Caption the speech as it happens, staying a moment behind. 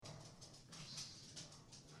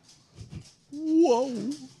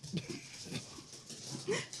Oh,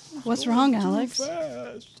 What's wrong, Alex?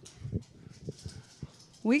 fast.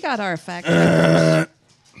 We got our factory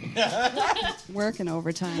working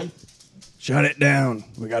overtime. Shut it down.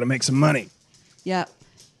 We got to make some money. Yep.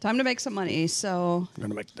 Time to make some money. So,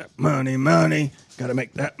 Gotta make that money. Gotta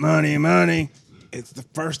make that money. It's the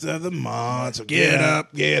first of the month, so Get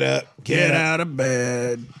up, get out of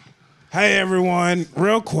bed. Hey, everyone.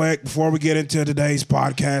 Real quick, before we get into today's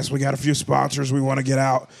podcast, we got a few sponsors we want to get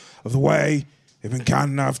out of the way. They've been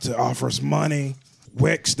kind enough to offer us money.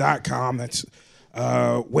 Wix.com. That's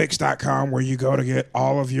Wix.com, where you go to get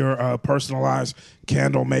all of your personalized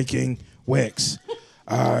candle making wicks.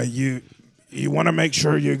 You want to make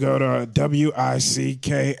sure you go to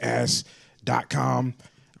wicks.com.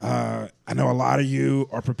 I know a lot of you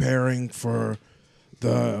are preparing for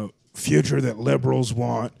the future that liberals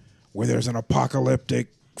want, where there's an apocalyptic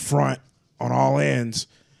front on all ends,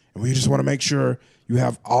 and we just want to make sure you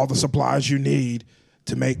have all the supplies you need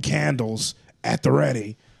to make candles at the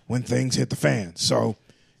ready when things hit the fan. So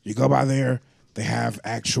you go by there. They have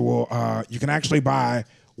actual, you can actually buy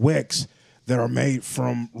wicks that are made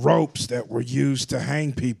from ropes that were used to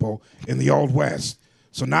hang people in the Old West.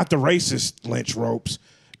 So not the racist lynch ropes,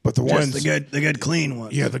 but the ones, the good clean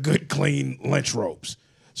ones. yeah, the good clean lynch ropes.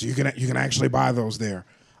 So you can actually buy those there.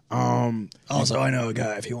 Also, I know a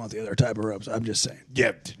guy if you want the other type of ropes. I'm just saying.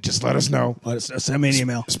 Yeah, just let us know. Send me an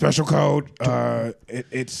email. Special code.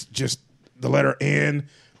 It's just the letter N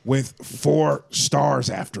with 4 stars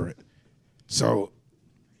after it. So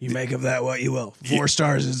You make of that what you will. 4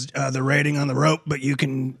 stars is the rating on the rope, but you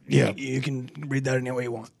can you can read that any way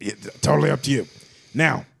you want. totally up to you.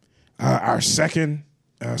 Now, our second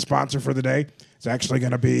sponsor for the day is actually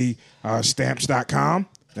going to be Stamps.com.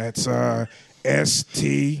 That's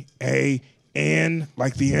STAN,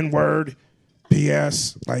 like the N word,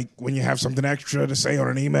 PS, like when you have something extra to say on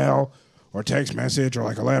an email or text message or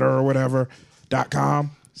like a letter or whatever,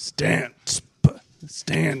 .com. Stamps.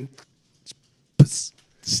 Stamps.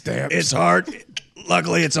 It's hard.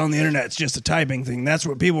 Luckily, it's on the internet. It's just a typing thing. That's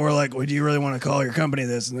what people were like, would you really want to call your company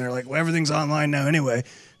this? And they're like, well, everything's online now anyway.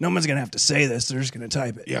 No one's going to have to say this. They're just going to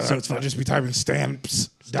type it. Yeah, so it's I'll fine. just be typing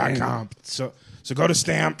stamps.com. So go to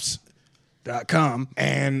stamps.com,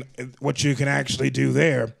 and what you can actually do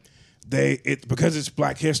there, because it's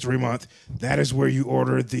Black History Month, that is where you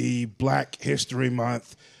order the Black History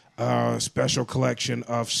Month special collection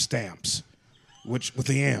of stamps, which with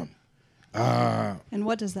the M. and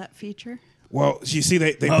what does that feature? Well, you see,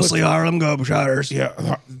 they Mostly put, Harlem Globetrotters.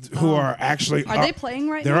 yeah, who are actually Are they playing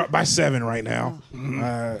right They're now? up by 7 right now,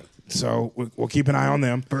 so we'll keep an eye on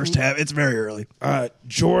them. First half, it's very early.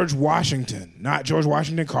 George Washington, not George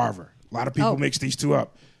Washington Carver. A lot of people Oh. mix these two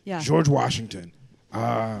up. Yeah. George Washington.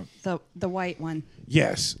 The white one.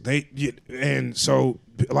 Yes, and so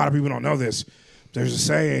a lot of people don't know this. There's a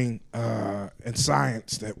saying in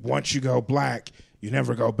science that once you go black, you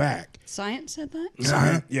never go back. Science said that?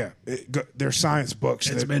 Science, yeah, there's science books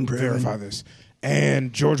It's that been proven. verify this.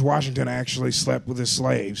 And George Washington actually slept with his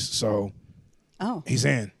slaves, so Oh. he's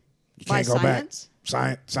in. You By can't go science?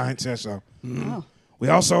 back. Science says so. Oh. We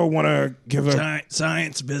also want to give a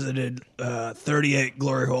Science visited 38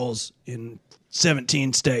 glory holes in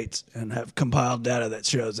 17 states and have compiled data that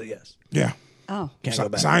shows that yes. yeah. Oh. Can't go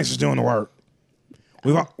back. Science is doing the work.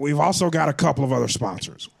 We've also got a couple of other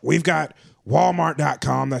sponsors. We've got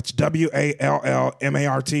Walmart.com. That's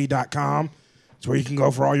WALLMART.com. It's where you can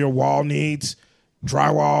go for all your wall needs,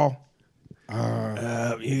 drywall, You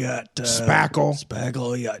got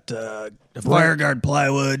spackle. You got fire guard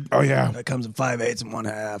plywood. Oh, yeah. That comes in 5/8 and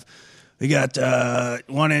 1/2. We got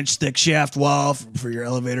 1-inch thick shaft wall for your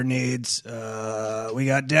elevator needs. We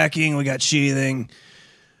got decking. We got sheathing.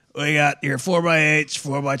 We got your 4x8s,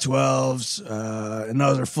 4x12s, and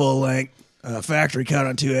those are full length. Factory cut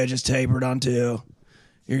on 2 edges, tapered on 2.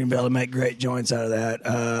 You're going to be able to make great joints out of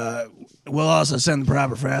that. We'll also send the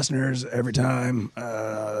proper fasteners every time.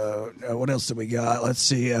 What else do we got? Let's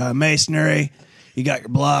see. Masonry. You got your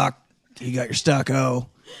block. You got your stucco.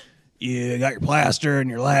 You got your plaster and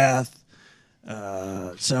your lath.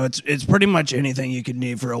 So it's pretty much anything you could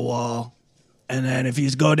need for a wall. And then if you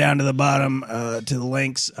go down to the bottom to the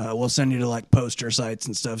links, we'll send you to like poster sites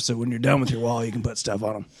and stuff. So when you're done with your wall, you can put stuff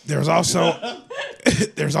on them. There's also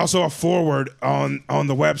a forward on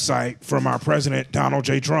the website from our president, Donald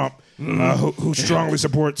J. Trump, who strongly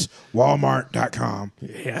supports Walmart.com.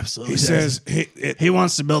 Yeah, absolutely. He says he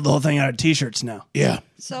wants to build the whole thing out of T-shirts now. yeah.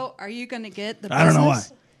 So are you going to get the I don't know why.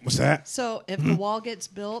 business? What's that? So if the wall gets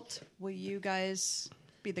built, will you guys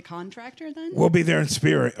be the contractor then? We'll be there in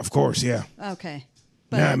spirit, of course. Yeah, Okay.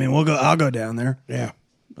 But Yeah, I mean I'll go down there. yeah.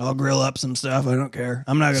 I'll grill up some stuff. I don't care.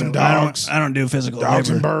 I'm not Some gonna. dogs. I don't do physical Dogs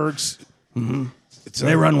labor. and birds. Mm-hmm.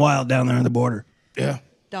 They run wild down there on the border. Yeah.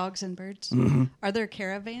 Dogs and birds. Mm-hmm. Are there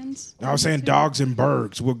caravans? I was saying dogs and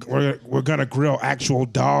birds. We're gonna grill actual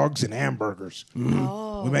dogs and hamburgers.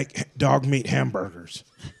 Oh, We make dog meat hamburgers.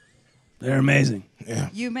 They're amazing. Yeah.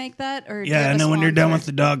 you make that, or do you Yeah, have and a then when you're done sponsor? with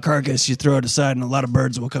the dog carcass, you throw it aside, and a lot of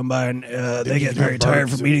birds will come by, and they get very tired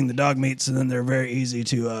from eating the dog meats, and then they're very easy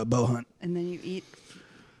to bow hunt. and then you eat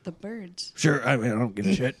the birds. Sure, I mean I don't give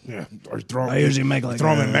a shit. Yeah. Or throw. I usually make like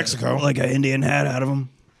throw them in Mexico. like an Indian hat out of them.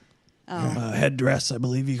 Oh, Headdress, I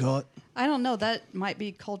believe you call it. I don't know. That might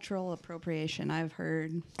be cultural appropriation. I've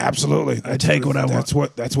heard. Absolutely. I take what I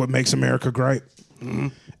want. That's what makes America great.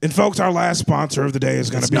 And folks, our last sponsor of the day is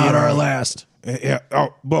going to It's be not our last. Yeah.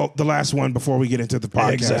 Oh, well, the last one before we get into the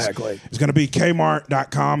podcast. Exactly. It's going to be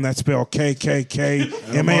Kmart.com. That's spelled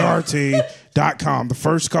KKKMART.com. The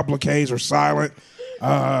first couple of K's are silent.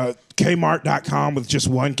 Kmart.com with just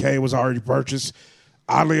one K was already purchased.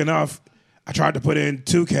 Oddly enough, I tried to put in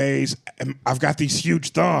two K's, and I've got these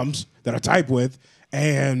huge thumbs that I type with,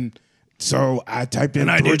 and so I typed in.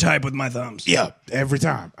 And I do type with my thumbs. Yeah, every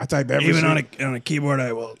time. I type every Even single- on a keyboard,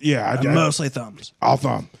 I will. Yeah, I- mostly thumbs. all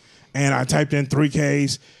thumb. And I typed in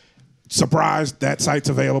 3Ks. Surprised that site's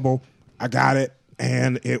available. I got it,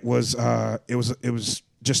 and it was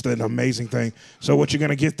just an amazing thing. So what you're going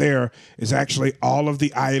to get there is actually all of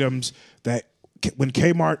the items that when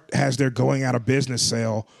Kmart has their going out of business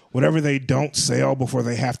sale, whatever they don't sell before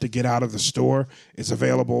they have to get out of the store is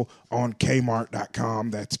available on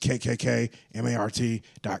Kmart.com. That's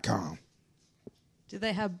KKKMART.com. Do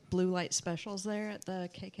they have blue light specials there at the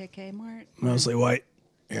KKK Mart? Mostly white.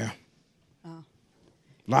 Yeah. Oh.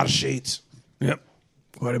 A lot of sheets. Yep.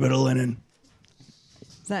 Quite a bit of linen.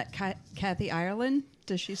 Is that Kathy Ireland?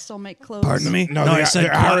 Does she still make clothes? Pardon me? No, I said,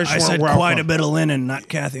 the Irish I weren't said welcome. quite a bit of linen, not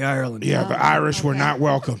Kathy Ireland. Yeah, the Irish were not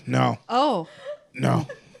welcome. No. Oh, No.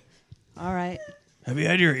 all right. Have you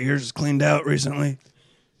had your ears cleaned out recently?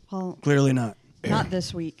 Well, Clearly not. not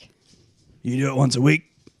this week. You do it once a week?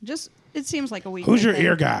 Just it seems like a week. Who's your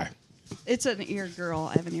ear guy? It's an ear girl.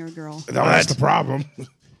 I have an ear girl. No, that's the problem.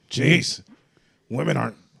 Jeez. Women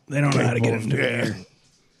aren't. They don't know how to get capable into of- the ear.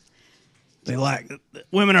 They lack.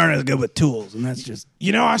 Women aren't as good with tools, and that's just.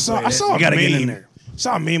 You know, I saw You a gotta meme. get in there.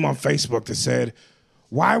 Saw a meme on Facebook that said,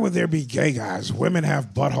 "Why would there be gay guys? Women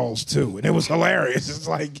have buttholes too," and it was hilarious. It's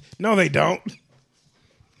like, no, they don't.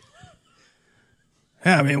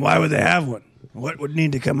 Yeah, I mean, why would they have one? What would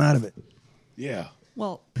need to come out of it? Yeah.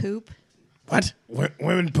 Well, poop. What?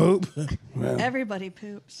 Women poop? Everybody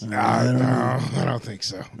poops. No, I don't think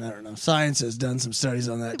so. I don't know. Science has done some studies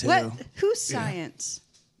on that too. What? Who's science?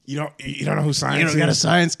 You don't know who You science don't got a is?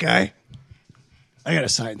 science guy? I got a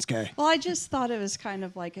science guy. Well, I just thought it was kind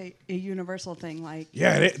of like a universal thing. Like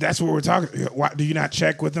Yeah, that's what we're talking. Why do you not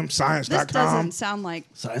check with them? this Science.com. doesn't sound like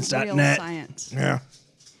Science.net. real science. Yeah.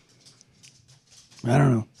 I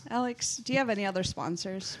don't know. Alex, do you have any other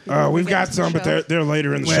sponsors? We've got some, but they're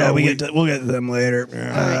later in the Well, show. we'll get to them later.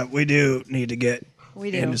 Yeah. We do need to get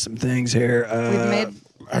We do. into some things here. We've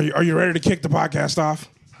made. Are you ready to kick the podcast off?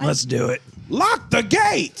 Let's do it. Lock the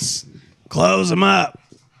gates. Close them up.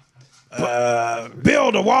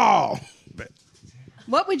 Build a wall.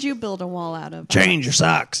 What would you build a wall out of? Change your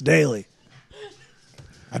socks daily.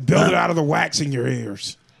 I'd build it out of the wax in your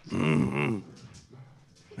ears. And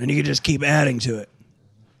you could just keep adding to it.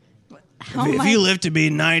 How If am you I- live to be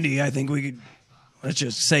 90, I think we could, let's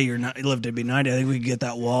just say you live to be 90, I think we could get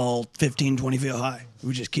that wall 15, 20 feet high.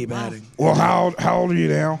 We just keep adding. Well, how old are you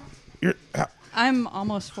now? I'm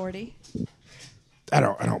almost 40. I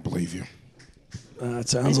don't believe you. It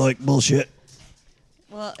sounds like bullshit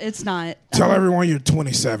Well, it's not. Tell everyone you're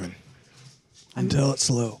 27. until it's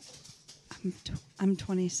slow. I'm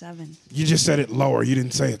 27. You just said it lower. You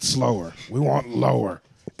didn't say it slower. We want lower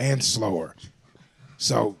and slower.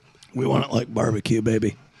 So We want it like barbecue,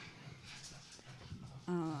 baby.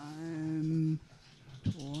 I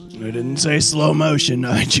didn't say slow motion.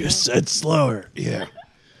 I just said slower. yeah,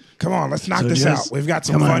 come on, let's knock So this just- out. We've got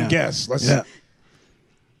some come on fun now. guests. Let's. Yeah.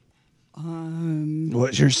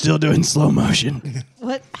 What, you're still doing slow motion?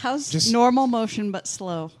 What? How's Just- normal motion but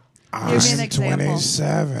slow? Give me an I'm example.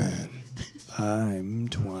 27. I'm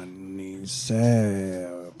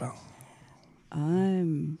 27.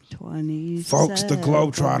 I'm 27. Folks, the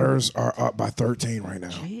Globetrotters are up by 13 right now.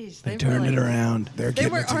 Jeez, They turned it around. They're They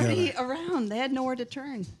getting were it together. already around. They had nowhere to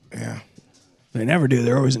turn. Yeah, They never do.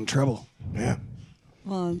 They're always in trouble. yeah.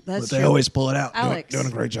 Well, that's But they true. always pull it out. Alex, Doing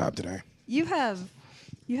a great job today. you have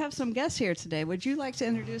some guests here today. Would you like to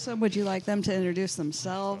introduce them? Would you like them to introduce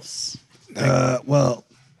themselves? Well,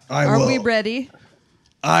 I Are will. we ready?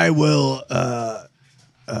 I will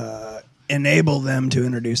enable them to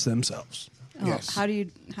introduce themselves. Oh, Yes. How do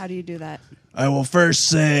you do that? I will first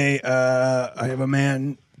say I have a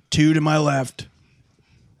man 2 to my left.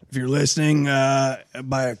 If you're listening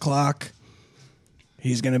by a clock,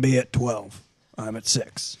 he's going to be at 12. I'm at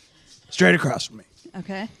 6. Straight across from me.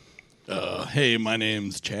 Okay. Hey, my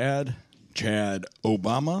name's Chad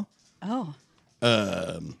Obama. Oh.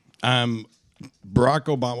 I'm Barack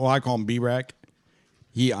Obama. Well, I call him B-Rack.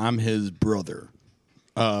 I'm his brother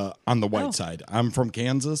on the white side. I'm from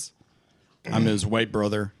Kansas. I'm his white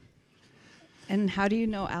brother. And how do you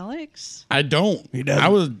know Alex? I don't. He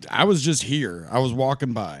doesn't. I was just here. I was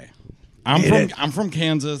walking by. I'm from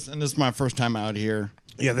Kansas, and this is my first time out here.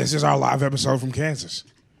 Yeah, this is our live episode from Kansas.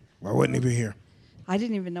 Why wouldn't he be here? I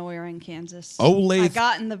didn't even know we were in Kansas. Olathe. I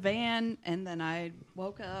got in the van and then I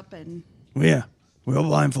woke up and Well, yeah. We'll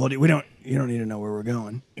blindfold you. You don't need to know where we're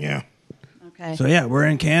going. Yeah. okay. So, yeah, we're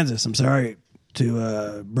in Kansas. I'm sorry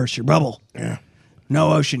to burst your bubble. Yeah.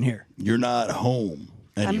 No ocean here. You're not home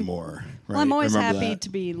anymore. Well, I'm always Remember happy that? to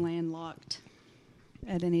be landlocked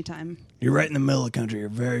at any time. You're right in the middle of the country. You're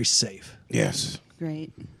very safe. Yes.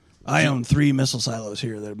 Great. I own 3 missile silos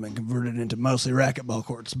here that have been converted into mostly racquetball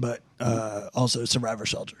courts, but also survivor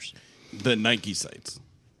shelters. The Nike sites.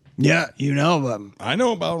 Yeah, you know of them. I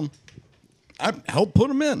know about them. I helped put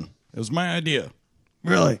them in. It was my idea.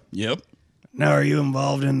 Really? Yep. Now, are you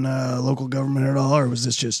involved in local government at all, or was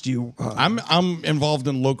this just you? I'm involved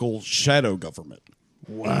in local shadow government.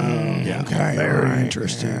 Wow. Yeah. Okay. Very all right.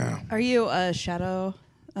 interesting. Yeah. Are you a shadow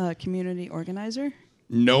community organizer?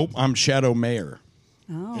 Nope. I'm shadow mayor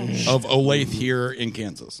Oh. of Olathe here in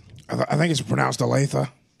Kansas. I think it's pronounced Olathe.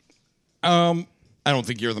 I don't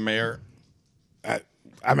think you're the mayor.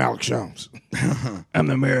 I'm Alex Jones. I'm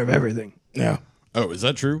the mayor of everything. Yeah. Oh, is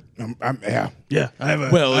that true? Yeah. Yeah, I have a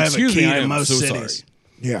Well, I have a excuse key me, I to am most so cities. sorry.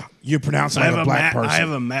 Yeah. You pronounce it I like have a black person. I have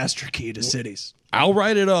a master key to cities. I'll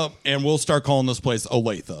write it up, and we'll start calling this place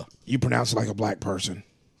Olathe. You pronounce it like a black person.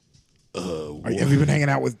 Have you been hanging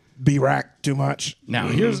out with B-Rack too much? Now,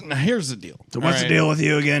 here's the deal. So what's All the right? deal with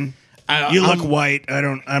you again? You look white.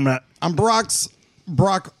 I'm not. I'm Barack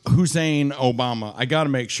Hussein Obama. I got to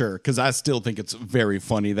make sure because I still think it's very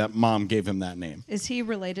funny that mom gave him that name. Is he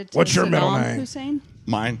related to What's your Saddam middle name? Hussein?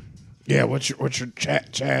 Mine, Yeah. What's your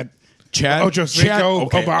Chad? Chad Ochocinco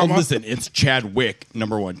okay, Obama? Oh, listen, it's Chadwick.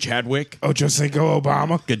 Number 1, Chadwick Ochocinco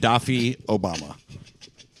Obama. Gaddafi Obama.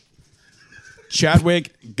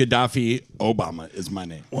 Chadwick Gaddafi Obama is my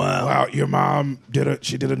name. Wow. Your mom did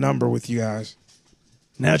a number with you guys.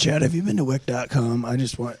 Now, Chad, have you been to Wick.com? I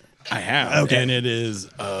just want. I have, Okay. and it is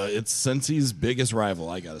it's Cincy's biggest rival.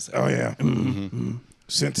 I gotta say. Oh yeah. Mm-hmm.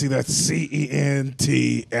 Cincy. That's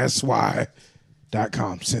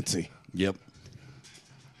CENTSY.com. Cincy. Yep.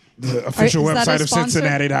 The official is that a website of sponsor?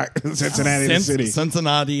 Cincinnati, the city.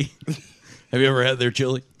 Cincinnati. Have you ever had their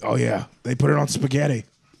chili? Oh yeah. They put it on spaghetti.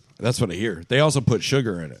 That's what I hear. They also put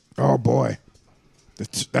sugar in it. Oh boy.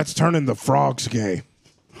 That's turning the frogs gay.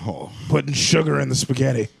 Oh, Putting sugar in the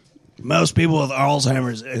spaghetti. Most people with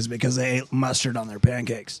Alzheimer's is because they ate mustard on their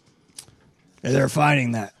pancakes. And they're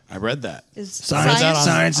finding that. I read that. Is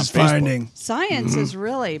Science is Facebook. finding. Science is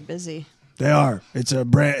really busy. They are. It's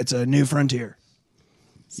a new frontier.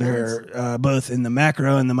 They're both in the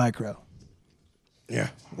macro and the micro. Yeah.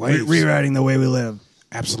 Waves. Rewriting the way we live.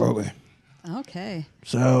 Absolutely. Okay.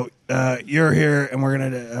 So you're here, and we're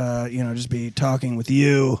gonna, just be talking with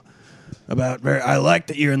you about. I like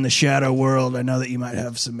that you're in the shadow world. I know that you might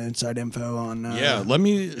have some inside info on. Yeah, let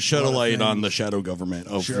me shed a lot of light on things. the shadow government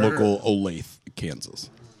of Sure. local Olathe, Kansas.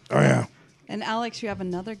 Oh yeah. And Alex, you have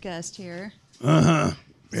another guest here. Yeah.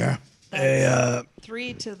 A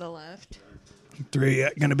 3 to the left. 3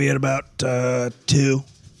 going to be at about 2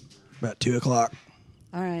 o'clock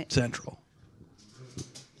All right. Central.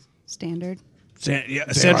 Standard.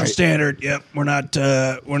 Central right. Standard. Yep, we're not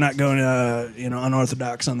going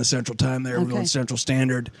unorthodox on the Central time. There, we're Okay. going Central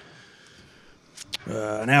Standard.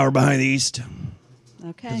 An hour behind the East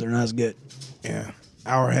Okay. because they're not as good. Yeah.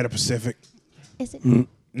 Hour ahead of Pacific. Is it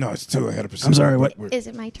No, it's 2 ahead of Pacific. I'm sorry. What? is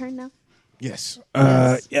it my turn now? Yes.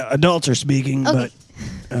 Yeah, adults are speaking, Okay.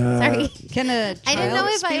 Sorry. Can a I didn't know child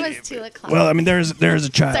if I speak? was 2 o'clock. but well, I mean, there's a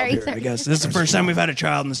child Sorry, here. I sorry. guess this is the first time we've had a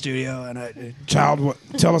child in the studio, and Child,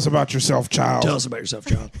 tell us about yourself, child. tell us about yourself,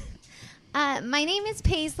 child. My name is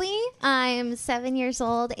Paisley. I'm 7 years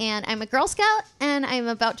old, and I'm a Girl Scout, and I'm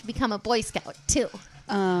about to become a Boy Scout, too.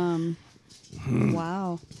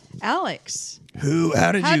 Wow. Alex,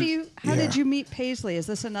 How did how you? did you meet Paisley? Is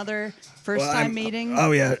this another first time meeting?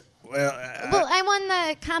 Oh yeah. Well, Well, I won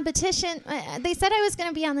the competition. They said I was going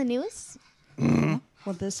to be on the news. Well,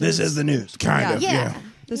 this this is the news. Kind of. Yeah. Yeah.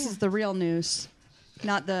 This is the real news,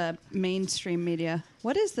 not the mainstream media.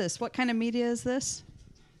 What is this? What kind of media is this?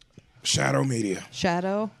 Shadow media.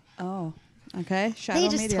 Shadow? Oh, okay. Shadow They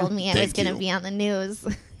just media. told me I was going to be on the news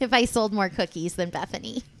if I sold more cookies than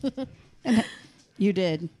Bethany. You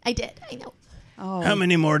did. I did. I know. Oh, How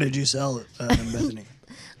many more did you sell than Bethany?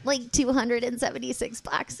 Like 276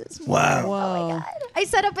 boxes. Wow. whoa. I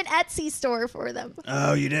set up an Etsy store for them.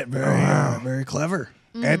 Oh, you did. Very clever.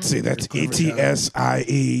 Etsy. That's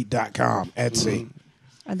ETSIE.com. Etsy.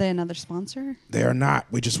 Are they another sponsor? They are not.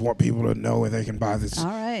 We just want people to know where they can buy this All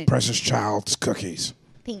right. Precious Child's cookies.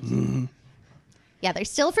 Thank you. Yeah, they're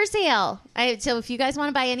still for sale. So if you guys want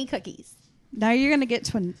to buy any cookies. Now you're going to get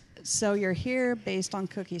to so you're here based on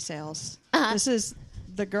cookie sales. This is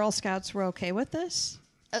the Girl Scouts were okay with this?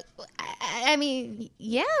 I mean,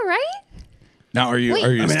 yeah, right? Now, are you Wait.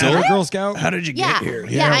 are you I mean, still a how- Girl Scout? How did you Yeah. get here?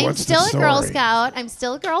 Yeah, I'm what's the still a Girl story? Scout. I'm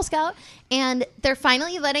still a Girl Scout. And they're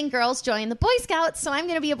finally letting girls join the Boy Scouts, so I'm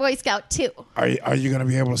going to be a Boy Scout too. Are you going to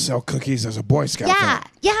be able to sell cookies as a Boy Scout? Yeah, then?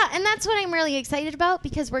 yeah, and that's what I'm really excited about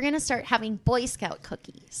because we're going to start having Boy Scout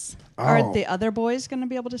cookies. Are Oh. the other boys going to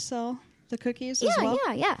be able to sell the cookies as Yeah,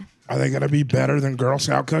 well? yeah. Are they going to be better than Girl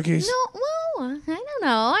Scout cookies? No, well, I don't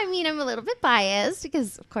know. I mean, I'm a little bit biased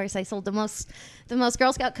because, of course, I sold the most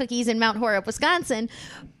Girl Scout cookies in Mount Horeb, Wisconsin.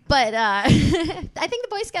 But I think the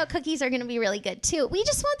Boy Scout cookies are going to be really good too. We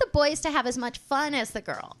just want the boys to have as much fun as the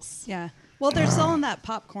girls. Yeah. Well, they're selling that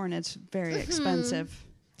popcorn. It's very expensive.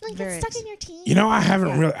 Like Very it's stuck in your teeth. You know, I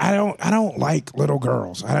haven't really. I don't like little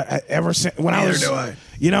girls. I ever since when I Neither was, do I.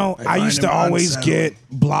 you know, I I find used to them always unsettling. get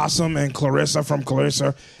Blossom and Clarissa from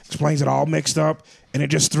Clarissa Explains it all mixed up, and it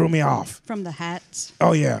just threw me off. From the hats.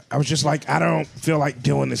 Oh yeah, I was just like, I don't feel like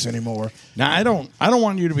doing this anymore. Now, I don't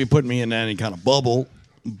want you to be putting me in any kind of bubble,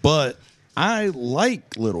 but I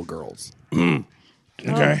like little girls.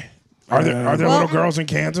 Okay, are there Well- little girls in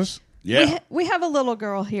Kansas? Yeah. We have a little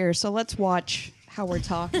girl here, so let's watch how we're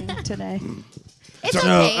talking today. It's So,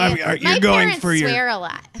 okay. I mean, you're My going parents for your- swear a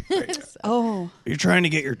lot. Oh, You're trying to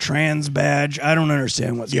get your trans badge. I don't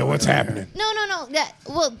understand what's Yeah, going what's on happening? No.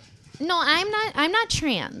 No, I'm not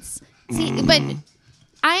trans. See, but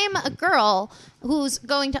I am a girl who's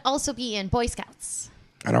going to also be in Boy Scouts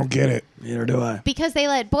I don't get it. here. Neither do I. because they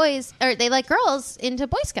let girls into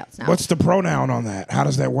Boy Scouts now. What's the pronoun on that? How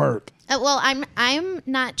does that work? Well, I'm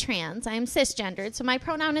not trans. I'm cisgendered, so my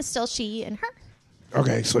pronoun is still she and her.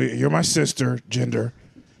 Okay, so you're my sister gender,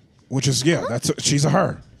 which is she's a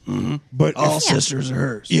her. Mm-hmm. But All if- sisters are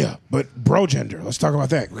hers. yeah, but bro gender. Let's talk about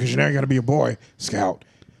that because you're now going to be a Boy Scout.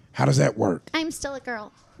 How does that work? I'm still a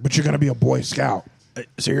girl. But you're going to be a Boy Scout.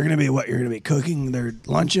 So you're going to be what? You're going to be cooking their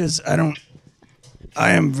lunches?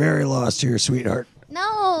 I am very lost here, sweetheart.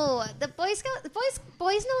 No, the boys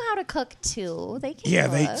know how to cook too. They can. Yeah,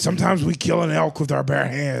 cook. sometimes we kill an elk with our bare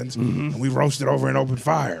hands and we roast it over an open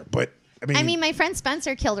fire. But I mean, my friend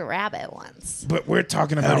Spencer killed a rabbit once but we're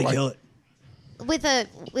talking How'd about he like, kill it?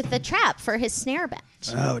 with a trap for his snare bench.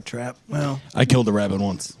 Oh, a trap. Well, I killed a rabbit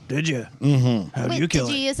once. did you? Mm-hmm. How'd Wait, you kill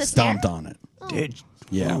did it? you use a Stomped snare? on it. Did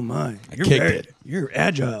Yeah. Oh my! You're kicked it. You're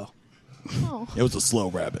agile. Oh. It was a slow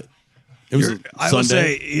rabbit. It was I will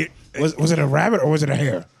Sunday. say, was it a rabbit or was it a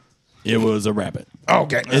hare? It was a rabbit.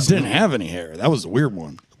 Okay. It didn't have any hair. That was a weird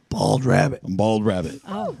one. bald rabbit. A bald rabbit.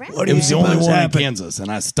 Oh, right. What do It you was the only suppose one happened? in Kansas, and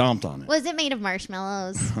I stomped on it. Was it made of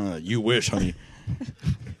marshmallows? You wish, honey.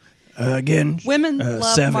 Again, women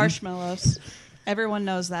love 7. marshmallows. Everyone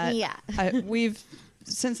knows that. Yeah. We've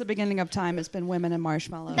since the beginning of time. It's been women and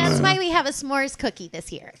marshmallows. That's why we have a s'mores cookie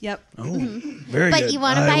this year. Yep. Very But good. you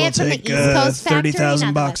wanna I buy will it from the take, East Coast factory, 30,000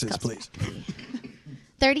 not the West boxes, Coast. please.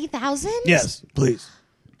 30,000? Yes, please.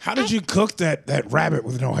 How did you cook that rabbit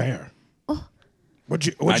with no hair? What'd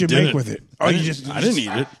you I make didn't. with it? I didn't eat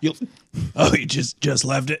it. Oh, you just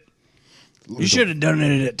left it. You should have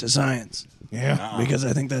donated it to science Yeah. because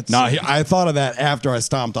I think that's No, I thought of that after I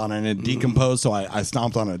stomped on it, and it decomposed, so I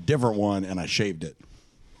stomped on a different one, and I shaved it.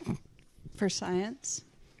 For science.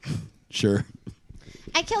 Sure.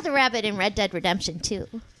 I killed a rabbit in Red Dead Redemption 2.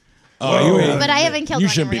 Oh, you But I haven't killed You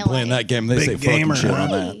one in shouldn't be real playing life. that game. They Big say fucking gamer, shit huh? on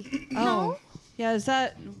that. No. Yeah.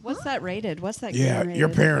 What's that rated? What's that? Yeah, game your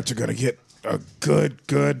rated? parents are going to get a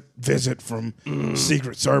good visit from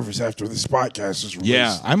Secret Service after this podcast is released.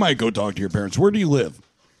 Yeah, I might go talk to your parents. Where do you live?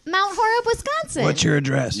 Mount Horeb, Wisconsin. What's your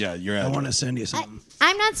address? Yeah, your I address. want to send you something.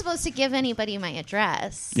 I'm not supposed to give anybody my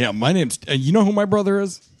address. Yeah, my name's. You know who my brother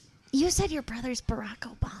is? You said your brother's Barack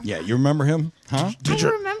Obama. Yeah, you remember him? Huh? I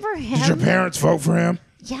your- remember Did your him. parents vote for him?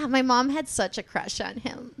 Yeah, my mom had such a crush on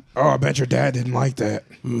him. Oh, I bet your dad didn't like that.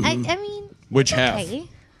 I mean, Which it's half? okay.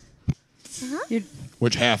 You-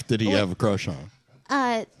 Which half did he have a crush on?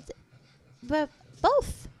 But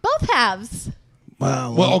Both halves.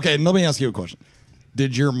 Wow. Well, okay, let me ask you a question.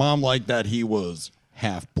 Did your mom like that he was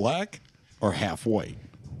half black or half white?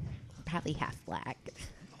 Probably half black.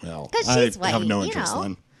 Well, 'Cause I she's white, have no you interest know.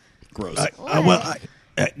 then. Gross.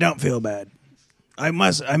 I don't feel bad. I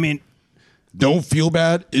mean, Don't feel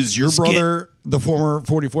bad. Is your brother the former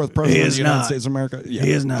 44th president He of is the United not. States of America? Yeah.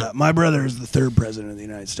 he is not. My brother is the third president of the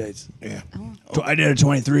United States. Yeah. I did a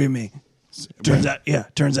 23andMe.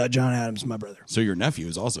 Turns out John Adams is my brother. So your nephew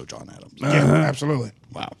is also John Adams. Yeah, absolutely.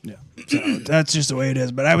 Wow. Yeah. So that's just the way it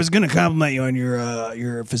is. But I was going to compliment you on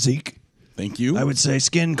your physique. Thank you. I would say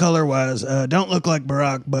skin color wise, don't look like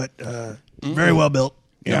Barack, but very well built.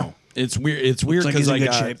 Yeah. No, it's weird. It's weird like because he's in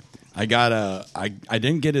good shape. I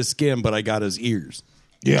didn't get his skin, but I got his ears.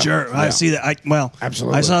 Yeah. Sure, I see that.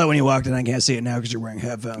 Absolutely. I saw that when you walked in. I can't see it now because you're wearing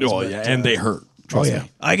headphones. Oh but, yeah, and they hurt. Oh, Trust yeah.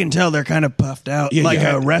 me. I can tell they're kind of puffed out, Yeah, like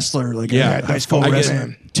yeah. a wrestler, like Yeah, a high school I I get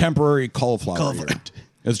wrestler. it. Temporary cauliflower. Cauliflower. ear.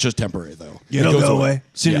 It's just temporary though. It'll It goes go away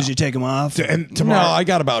as soon as Yeah. you take them off. And No, tomorrow, I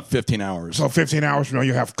got about 15 hours. so 15 hours from now,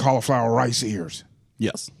 you have cauliflower rice ears.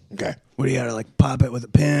 Yes. Okay. What do you got to like pop it with a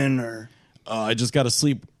pin or? I just got to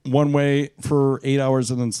sleep one way for 8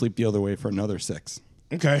 hours and then sleep the other way for another 6.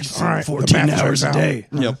 Okay. All right. The 14 math hours checks a out. day.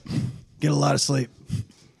 Yep. Get a lot of sleep.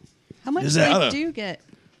 How much Is that- sleep do you get?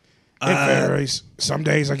 It varies. Some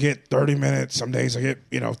days I get 30 minutes. Some days I get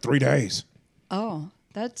 3 days. Oh,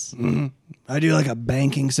 that's I do like a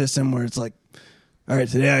banking system where it's like, all right,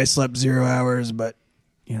 today I slept 0 hours, but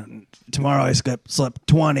tomorrow I slept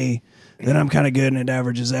 20. Then I'm kind of good and it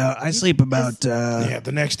averages out. I sleep about Yeah.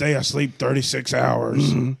 The next day I sleep 36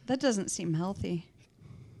 hours. that doesn't seem healthy.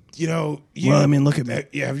 Well, I mean, look at me.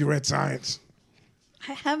 Yeah. Have you read Science?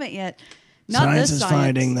 I haven't yet. Not science this is science.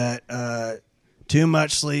 finding that too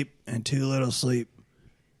much sleep and too little sleep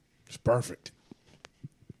It's perfect.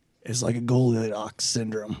 is like a Goldilocks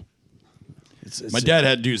syndrome. It's My dad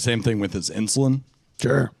had to do the same thing with his insulin.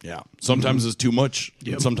 Sure. Yeah. Sometimes it's too much.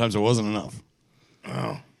 Yep. And sometimes it wasn't enough.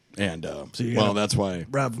 Oh. And you well, gotta- that's why.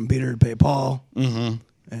 Rob from Peter to pay Paul. Mm-hmm.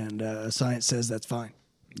 And science says that's fine.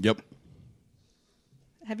 Yep.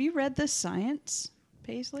 Have you read this science,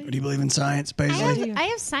 Paisley? Do you believe in science, I Paisley? have, I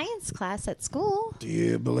have science class at school. Do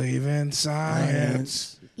you believe in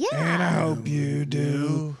science? Yeah. And I hope you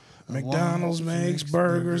do. McDonald's makes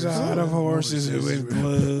burgers out of horses with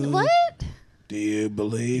glue. What? Do you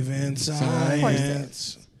believe in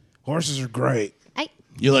science? Horses are great.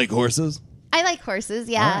 You like horses? I like horses.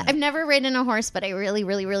 Yeah, I've never ridden a horse, but I really,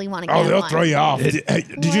 really, really want to get Oh, they'll one. throw you off.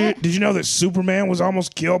 Did you know that Superman was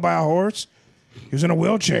almost killed by a horse? He was in a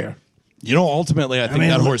wheelchair. You know, ultimately, I think mean,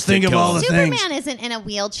 that horse think did of kill all him. the Superman things. isn't in a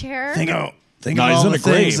wheelchair. Think No. of No, all he's in the a things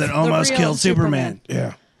grave. that almost real killed Superman. Superman.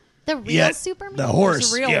 Yeah. The real Yet Superman. the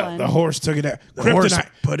horse, The real Yeah, one. the horse took it out. the horse Kryptonite.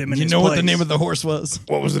 put him in You his know what the place. name of the horse was?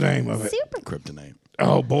 What was the name of it? Super. Kryptonite.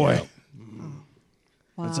 Oh boy.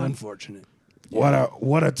 Wow. That's unfortunate. What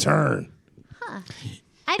a turn. I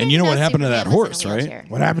And didn't you know what happened to Superman that was in a horse, right? wheelchair.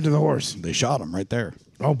 What happened to the horse? They shot him right there.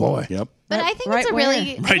 Oh boy. Yep. But Right- I think right it's a where?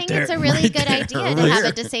 really, I Right think there. it's a really Right good there. idea Right to have there.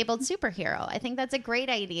 a disabled superhero. I think that's a great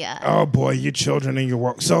idea. Oh boy, you children in your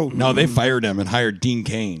work. So No, they fired him and hired Dean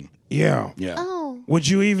Cain. yeah. Yeah. Oh, Would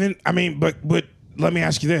you even? I mean, but let me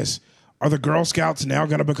ask you this: are the Girl Scouts now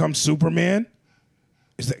going to become Superman?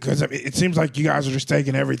 Is that because it seems like you guys are just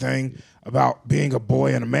taking everything about being a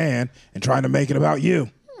boy and a man and trying to make it about you?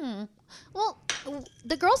 well,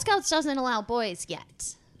 the Girl Scouts doesn't allow boys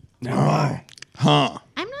yet. Now, why? Huh.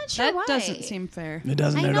 I'm not sure That why. doesn't seem fair. It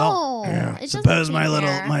doesn't I at know. all. Yeah. It doesn't Suppose seem my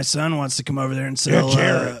fair. son wants to come over there and sell. Yeah,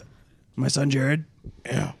 Jared. My son Jared.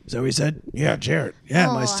 Yeah, Is that what he said? yeah, Jared. Yeah,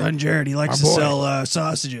 Oh, my son Jared. He likes Our to boy. sell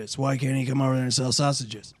sausages. Why can't he come over there and sell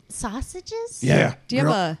sausages? sausages. Yeah. Do you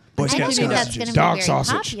have a? Boy I Scout don't think that's sausages. going to be Dog very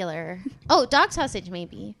sausage. popular. Oh, dog sausage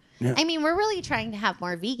maybe. Yeah. I mean, we're really trying to have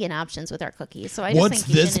more vegan options with our cookies, so I just What's think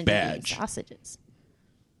he this shouldn't be badge? eating sausages.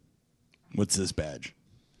 What's this badge?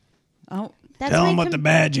 Oh, That's Tell my him what the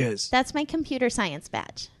badge is. That's my computer science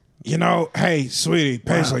badge. You know, hey, sweetie,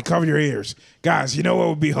 Paisley, cover your ears. Guys, you know what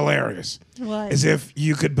would be hilarious? What? Is if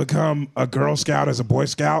you could become a Girl Scout as a Boy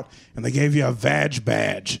Scout and they gave you a vag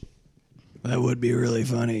badge. That would be really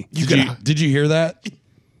funny. Did you hear that?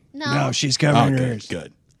 No, No, she's covering her Okay, ears.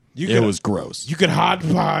 good. You It could- was gross. You could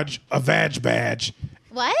hodgepodge a vag badge.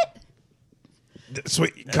 what?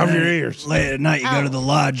 Sweet, cover your ears. Late at night, you go Oh. to the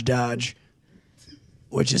Lodge Dodge,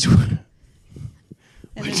 which is and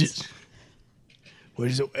which it's- is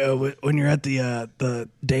which is when you're at the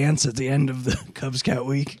dance at the end of the Cub Scout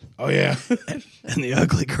week, Oh yeah, and the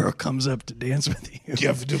ugly girl comes up to dance with you. you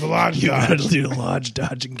have to do the lodge You got to dodge. do the Lodge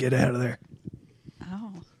Dodge and get out of there.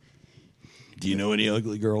 oh, Do you know any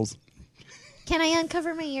ugly girls? Can I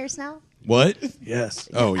uncover my ears now? What? Yes.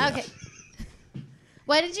 Oh, yeah. Okay.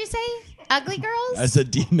 What did you say? Ugly Girls? I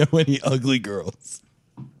said, do you know any ugly girls?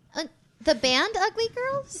 The band Ugly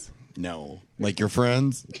Girls? No. Like your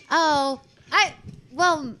friends? Oh, I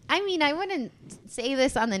wouldn't say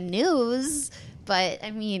this on the news, but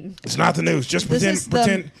I mean, It's not the news. Just This pretend. is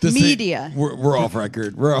pretend. the This thing- media. We're off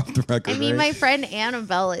record. We're off the record. I mean, right? my friend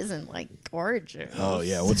Annabelle isn't like gorgeous. Oh,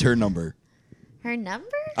 yeah. What's her number? Her number?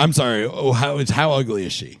 I'm sorry. Oh, how ugly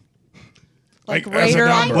is she? Like as rate a her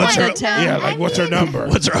on number. one to What's her- 10. Yeah, like what's her number?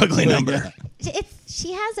 What's her ugly number?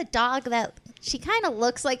 She has a dog that she kind of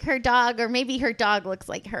looks like her dog, or maybe her dog looks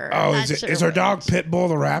like her. I'm Oh, not sure is her which. dog Pitbull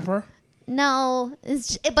the rapper? No,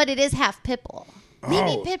 but it is half Pitbull.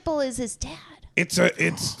 Maybe Oh. Pitbull is his dad. It's like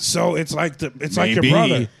your Maybe.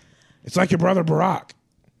 brother. It's like your brother Barack.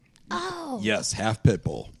 Oh, Yes, half pit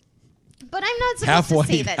bull. but I'm not supposed Half to say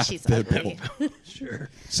white, that half she's Pitbull. ugly. Sure.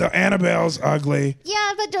 So Annabelle's ugly.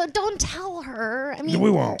 Yeah, but don't tell her. I mean,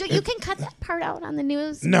 We won't. You can cut that part out on the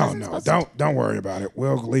news. No, Wasn't no, supposed to- don't worry about it.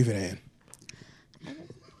 We'll leave it in.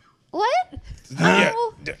 What? Yeah,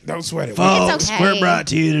 Oh. don't sweat it. Folks, okay. we're brought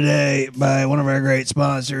to you today by one of our great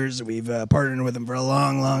sponsors. We've partnered with them for a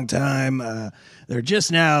long, long time. They're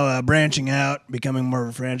just now branching out, becoming more of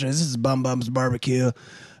a franchise. This is Bum Bum's Barbecue.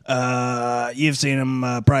 You've seen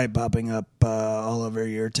them probably popping up all over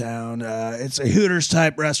your town. It's a Hooters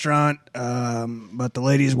type restaurant, but the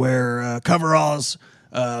ladies wear coveralls,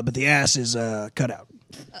 but the ass is cut out.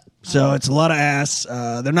 So it's a lot of ass.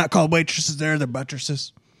 They're not called waitresses there; they're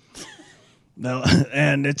buttresses. No,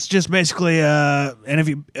 and it's just basically, and if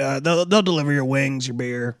you, they'll deliver your wings, your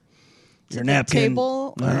beer, your the napkin,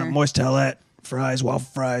 table, or- moist towelette, fries, waffle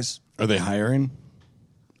fries. Are they hiring?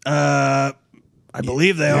 I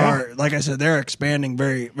believe they are. Like I said, they're expanding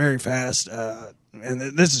very, very fast. And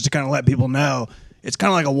this is to kind of let people know it's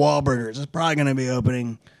kind of like a Wahlburgers. It's probably going to be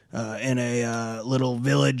opening in a little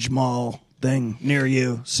village mall thing near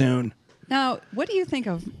you soon. Now, what do you think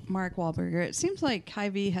of Mark Wahlberg? It seems like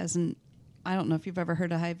Hy-Vee hasn't. I don't know if you've ever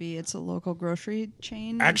heard of Hy-Vee. It's a local grocery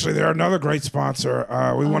chain. Actually, they're another great sponsor.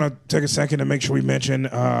 We want to take a second to make sure we mention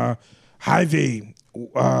Hy-Vee,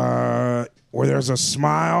 where there's a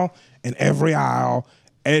smile in every aisle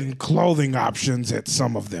and clothing options at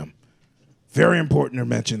some of them. Very important to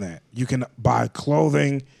mention that. You can buy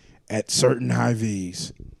clothing at certain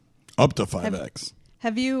Hy-Vees. Up to 5X.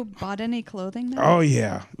 Have you bought any clothing there? Oh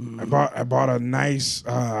yeah, I bought a nice.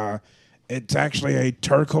 It's actually a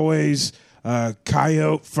turquoise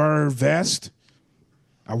coyote fur vest.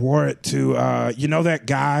 I wore it to you know that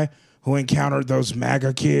guy who encountered those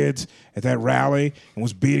MAGA kids at that rally and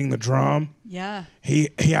was beating the drum. Yeah. He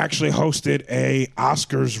actually hosted a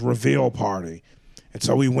Oscars reveal party, and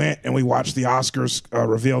so we went and we watched the Oscars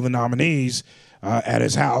reveal the nominees at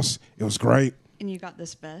his house. It was great. And you got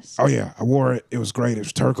this vest? Oh yeah, I wore it. It was great. It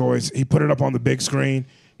was turquoise. He put it up on the big screen.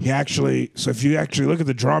 So if you actually look at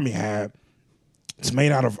the drum he had, it's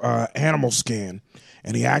made out of animal skin,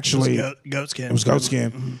 and he actually Goat skin. it was goat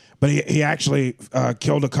skin, but he actually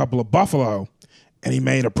killed a couple of buffalo, and he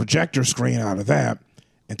made a projector screen out of that.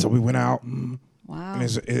 And so we went out Wow. in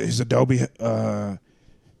his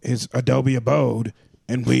Adobe abode,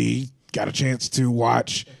 and we got a chance to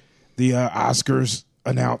watch the Oscars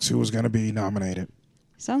announce who was going to be nominated.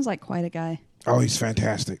 Sounds like quite a guy. Oh, he's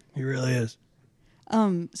fantastic. He really is.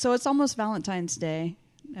 So it's almost Valentine's Day,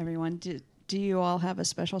 everyone. Do you all have a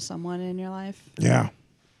special someone in your life? Yeah.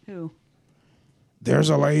 Who? There's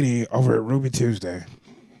a lady over at Ruby Tuesday.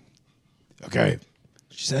 Okay.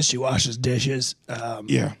 She says she washes dishes.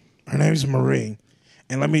 Yeah. Her name's Marie.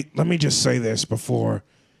 And let me just say this before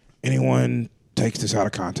anyone takes this out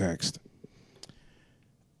of context.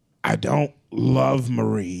 I don't love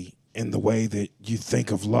Marie in the way that you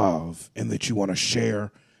think of love and that you want to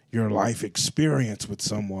share your life experience with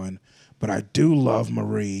someone, but I do love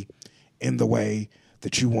Marie in the way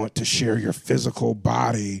that you want to share your physical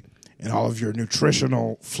body and all of your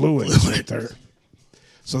nutritional fluids with her.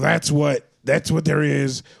 So that's what there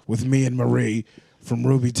is with me and Marie from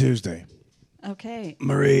Ruby Tuesday. Okay.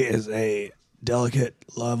 Marie is a delicate,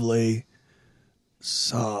 lovely,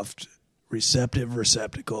 soft, receptive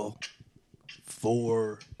receptacle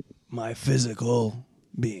for my physical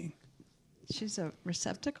being. She's a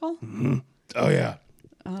receptacle? Oh yeah.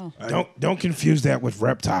 Oh. Don't confuse that with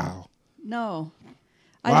reptile. No.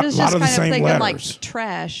 Lot I was of just the kind of same thinking letters. like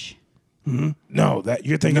trash. No, that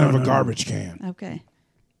you're thinking of a garbage can. Okay.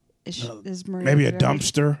 Is Marie Maybe a very-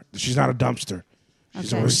 dumpster. She's not a dumpster.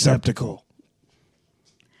 She's Okay. a receptacle.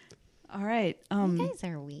 All right. You guys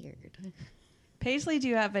are weird. Paisley, do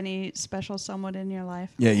you have any special someone in your life?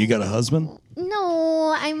 Yeah, you got a husband?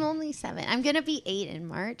 No, I'm only 7. I'm gonna be 8 in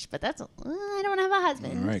March, but I don't have a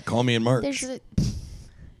husband. All right, call me in March.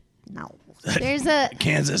 There's a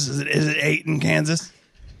Kansas. Is it 8 in Kansas?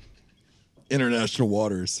 International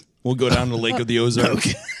waters. We'll go down to the Lake of the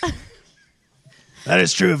Ozarks. Okay. That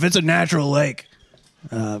is true. If it's a natural lake,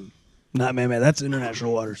 not man-made, that's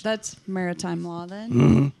international waters. That's maritime law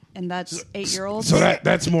then, and that's 8-year-olds. So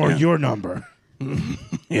that's more your number.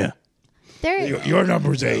 Yeah. Your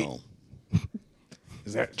number's 8. No.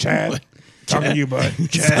 Is that Chad? Talking to you, bud.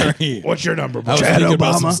 Chad. Sorry. What's your number, I bud? was Chad thinking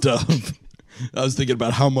about some Obama? stuff. I was thinking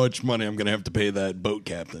about how much money I'm going to have to pay that boat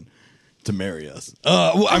captain to marry us.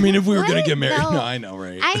 Well, I mean, if we were going to get married. No, I know,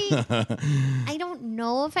 right? I don't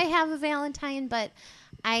know if I have a Valentine, but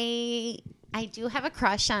I do have a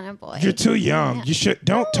crush on a boy. You're too young. You should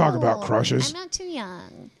don't talk about No, crushes. I'm not too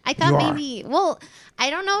young. I thought You are. maybe. Well, I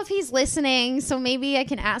don't know if he's listening, so maybe I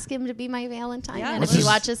can ask him to be my Valentine. Yeah. And What's if he his-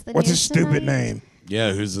 watches the What's news his stupid tonight. name?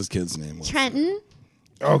 Yeah, who's this kid's name? Trenton.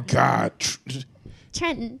 Oh God.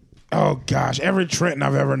 Trenton. Oh gosh. Every Trenton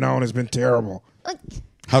I've ever known has been terrible. Look,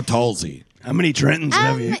 How tall is he? How many Trentons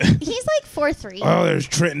have you? he's like 4'3". Oh, there's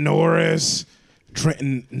Trenton Norris.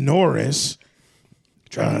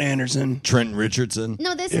 Trenton Anderson. Trenton Richardson,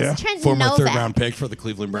 No, this Yeah. is Trenton former Novak. third-round pick for the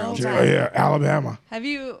Cleveland Browns. Novak. Oh yeah, Alabama. Have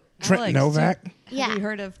you Trenton Alex, Novak? Yeah. Have you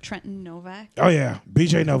heard of Trenton Novak? Oh yeah,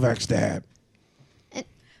 BJ Novak's dad.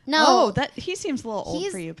 No, Oh, that he seems a little old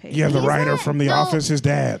He's- for you, Paisley. Yeah, the He's writer not- from The no. Office, his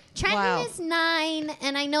dad. Trenton Wow. is 9,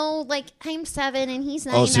 and I know like I'm 7 and he's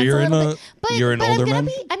 9. Oh, so That's you're a in little a- bit, but, you're an but older I'm gonna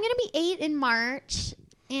man? be 8 in March,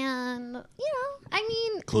 and I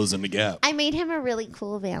mean, Closing the gap. I made him a really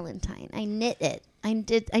cool Valentine. I knit it. I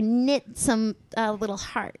knit some little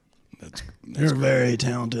heart. That's You're a very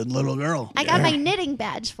talented little girl. I got my knitting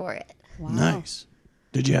badge for it. Wow. Nice.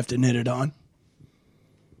 Did you have to knit it on?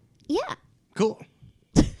 Yeah. Cool.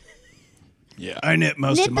 yeah. I knit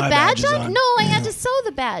most Knit of the my badge badges on? on. No, I had to sew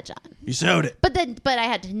the badge on. You sewed it. But I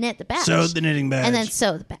had to knit the badge. Sewed the knitting badge. and then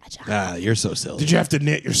sew the badge on. Ah, you're so silly. Did you have to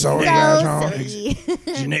knit your sewing badge So on? silly.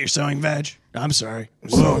 Did you knit your sewing badge? I'm sorry.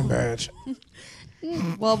 Sewing badge.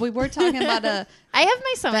 Well, we were talking about a. I have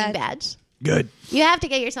my sewing Bad- badge. Good. You have to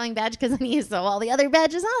get your sewing badge because then you sew all the other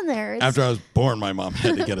badges on there. It's- After I was born, my mom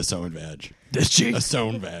had to get a sewing badge. Did she? A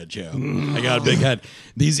sewn badge, yeah. I got a big head.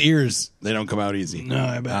 These ears, they don't come out easy. No,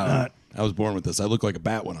 I bet not. I was born with this. I looked like a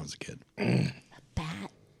bat when I was a kid. bat. I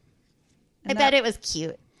And bet that- it was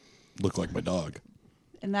cute. Looked like my dog.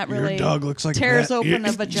 And that Your really dog looks like a tears bat. open a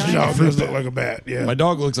Your vagina. dog does look like a bat. Yeah. My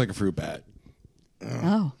dog looks like a fruit bat.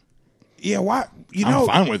 Oh. Yeah. Why? You I'm know.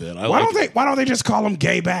 fine with it. I Why like don't they? Why don't they just call them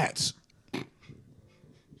gay bats?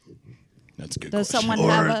 That's a good Does question. someone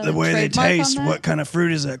have Or a the way they trademark on taste, that? what kind of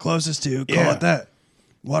fruit is that closest to? Call Yeah. it that.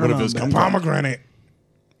 What if Watermelon. it's bat. Pomegranate.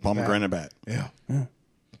 Pomegranate bat. Yeah.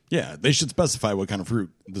 Yeah, they should specify what kind of fruit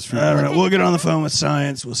this fruit I don't is. know. We'll get on the phone with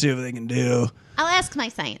science. We'll see what they can do. I'll ask my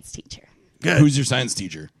science teacher, Good. Who's your science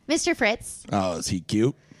teacher? Mr. Fritz. Oh, is he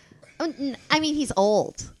cute? I mean, he's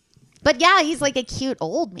old, but yeah, he's like a cute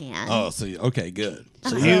old man. Oh, so okay, good.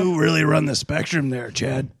 So you really run the spectrum there,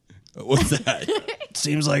 Chad. What's that? It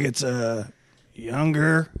seems like it's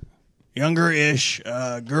younger-ish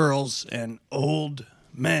girls and old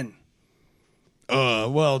men.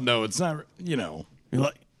 Well, no, it's not. You know. You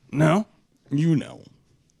like? No. You know.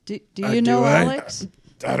 Do do you know I? Alex?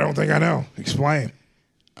 I don't think I know. Explain.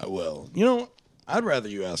 Well, you know, I'd rather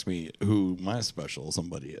you ask me who my special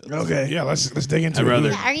somebody is. Okay. Yeah. Let's dig into I'd it. rather.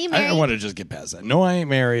 Yeah, are you I don't married? want to just get past that. No, I ain't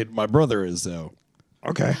married. My brother is though.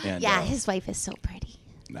 Okay. And, Yeah, his wife is so pretty.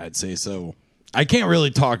 I'd say so. I can't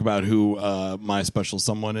really talk about who my special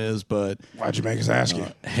someone is, but Why'd you make us ask you?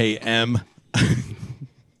 hey, M.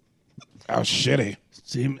 How shitty.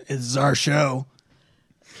 See, it's our show.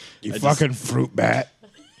 You I just- fucking fruit bat.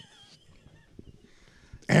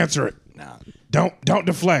 Answer it. Nah. Don't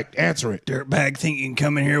deflect. Answer it. Dirtbag think you can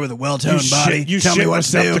come in here with a You well-toned body. shit, you Tell shit me what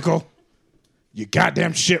to do. receptacle. You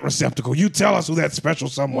goddamn shit receptacle. You tell us who that special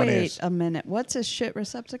someone Wait is. a minute. What's his shit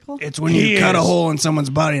receptacle? It's when He you cut a is. hole in someone's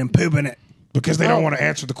body and poop in it. Because they don't want to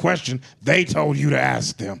answer the question. They told you to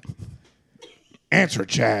ask them. Answer it,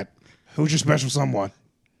 Chad. Who's your special someone?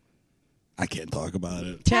 I can't talk about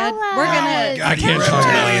it. Chad, Tell we're us. gonna. I can't talk about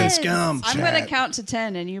Reptilian it. scum. I'm gonna Chad. count to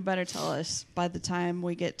 10, and you better tell us by the time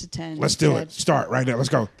we get to 10. Let's do Chad. it. Start right now. Let's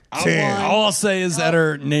go. 10. All I'll say is that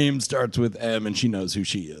her name starts with M, and she knows who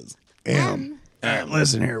she is. M. All right,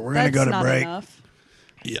 listen here. We're going to That's go to not break. enough.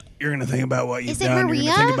 Yeah. You're going to think about what you've Is it done. You're going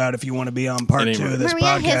Maria? to think about if you want to be on part It ain't 2 of Maria. this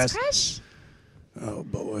Maria, his podcast. crush. Oh,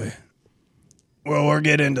 boy. Well, we'll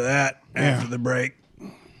get into that after the break.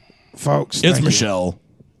 Folks, It's thank you. Michelle.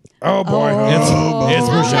 Oh boy. It's Oh,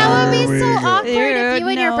 Michelle. that would be Here so we go. awkward if you Dude,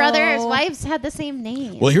 and your no. brother's wives had the same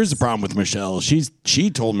name. Well, here's the problem with Michelle. She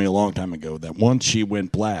told me a long time ago that once she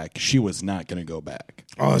went black, she was not going to go back.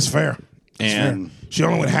 Oh, that's fair. That's And- fair. She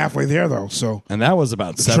only went halfway there though, so And that was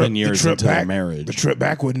about the 7 trip- years the trip into back, their marriage. The trip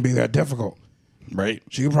back wouldn't be that difficult. Right?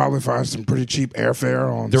 She could probably find some pretty cheap airfare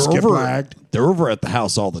on They're Skip over. Lagged. They're over at the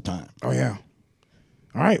house all the time. Oh yeah.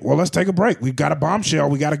 All right. Well, let's take a break. We've got a bombshell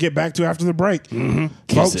we got to get back to after the break. Folks,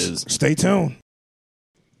 Kisses. stay tuned.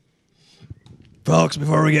 Folks,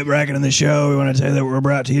 before we get back into the show, we want to tell you that we're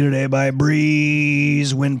brought to you today by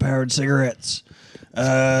Breeze wind-powered cigarettes.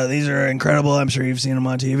 These are incredible. I'm sure you've seen them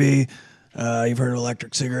on TV. You've heard of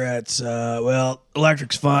electric cigarettes. Well,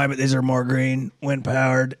 electric's fine, but these are more green,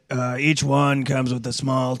 wind-powered. Each one comes with a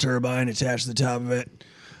small turbine attached to the top of it.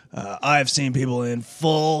 I've seen people in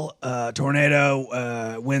full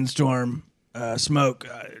tornado, windstorm, smoke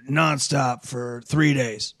nonstop for 3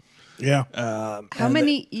 days. Yeah. How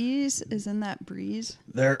many E's is in that Breeze?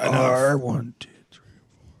 There are 1, 2, 3,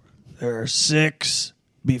 4. There are 6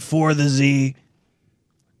 before the Z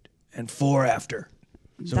and 4 after.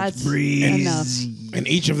 So That's it's Breeze enough. And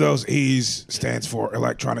each of those E's stands for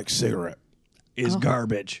electronic cigarette. is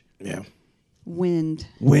garbage. Yeah. Wind.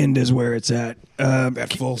 Wind is where it's at.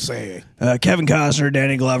 That full saying. Kevin Costner,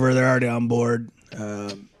 Danny Glover, they're already on board.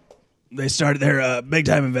 They started, they're big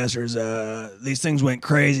time investors. These things went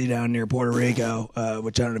crazy down near Puerto Rico,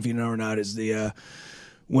 which I don't know if you know or not, is the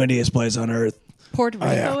windiest place on earth. Puerto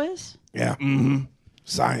Rico yeah. is? Yeah. Mm-hmm.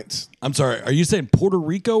 Science. I'm sorry. Are you saying Puerto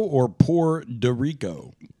Rico or Puerto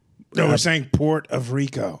Rico? No, we're saying Port of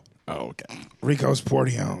Rico. Oh, okay. Rico's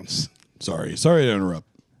Portiones. Sorry to interrupt.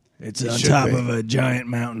 It's It on should top be. of a giant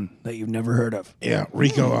mountain that you've never heard of. Yeah,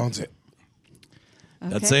 Rico owns it.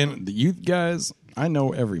 That's saying the youth guys. I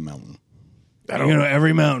know every mountain. I You know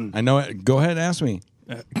every mountain. I know it. Go ahead, and ask me.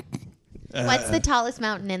 What's the tallest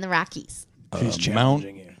mountain in the Rockies? She's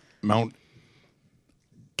challenging you. Mount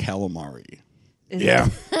Calamari. Yeah.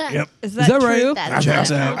 Yep. Is that, that right? true? That's Checks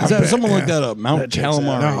what- out. I've been- Someone look that up. Mount That checks out.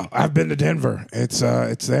 Calamari. No, I've been to Denver. It's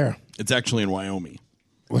there. It's actually in Wyoming.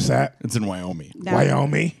 What's that? It's in Wyoming. No.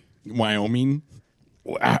 Wyoming. Wyoming.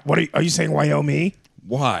 What are you saying? Wyoming?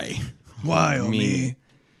 Why? Why, oh Me. me?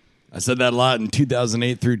 I said that a lot in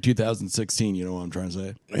 2008 through 2016. You know what I'm trying to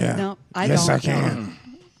say? Yeah. No, I yes, don't. I can.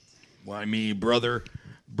 Why me, brother?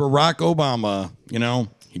 Barack Obama,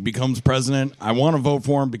 he becomes president. I want to vote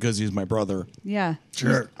for him because he's my brother. Yeah.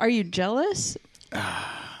 Sure. Are you jealous? He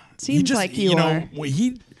Seems just- like you are.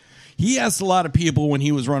 He asked a lot of people when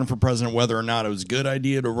he was running for president whether or not it was a good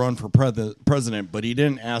idea to run for president, but he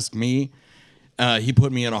didn't ask me. He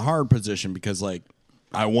put me in a hard position because,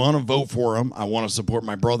 I want to vote for him. I want to support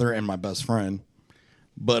my brother and my best friend,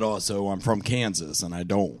 but also I'm from Kansas and I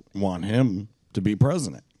don't want him to be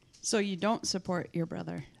president. So you don't support your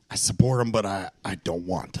brother? I support him, but I don't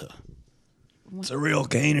want to. It's a real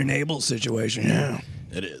Cain and Abel situation. Yeah.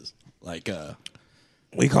 It is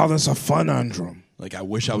We call this a funundrum. I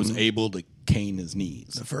wish I was able to cane his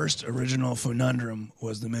knees. The first original Funundrum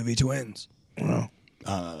was the movie Twins. Well,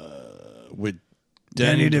 With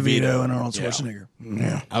Danny DeVito and Yeah. Arnold Schwarzenegger.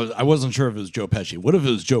 yeah. I wasn't sure if it was Joe Pesci. What if it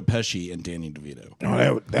was Joe Pesci and Danny DeVito? No,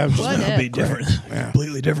 that would What just if? Be different,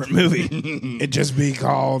 completely different movie. it'd just be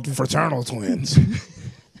called fraternal twins.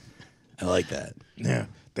 I like that. Yeah.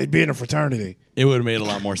 They'd be in a fraternity. It would have made a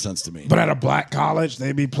lot more sense to me. But at a black college,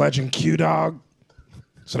 they'd be pledging Q-Dog.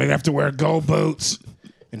 So they'd have to wear gold boots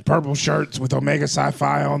and purple shirts with Omega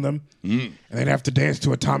Sci-Fi on them. And they'd have to dance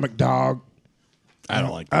to Atomic Dog. I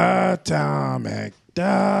don't like that. Atomic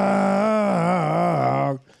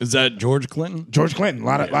Dog. Is that George Clinton? George Clinton. A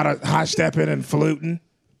lot of high stepping and faluting.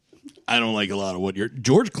 I don't like a lot of what you're.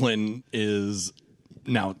 George Clinton is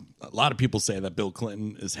now. A lot of people say that Bill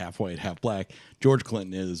Clinton is half white, half black. George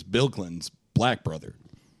Clinton is Bill Clinton's black brother.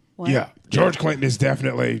 What? Yeah. George Clinton is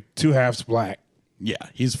definitely 2 halves black. Yeah,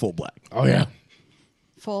 he's full black, Oh, yeah.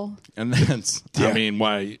 Full. and that's. Yeah. I mean,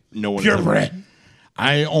 why no one Purebred.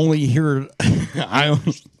 I only hear.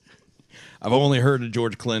 I've only heard of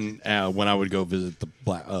George Clinton when I would go visit the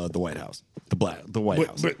White House, the White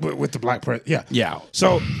House. With the black press. Yeah. Yeah.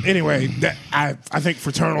 So anyway, I think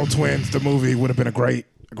Fraternal Twins, the movie, would have been a great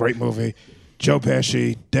movie. Joe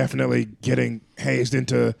Pesci definitely getting hazed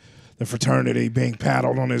into the fraternity, being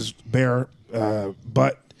paddled on his bare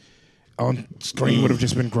butt on screen would have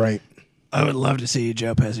just been great. I would love to see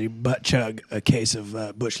Joe Pesci butt chug a case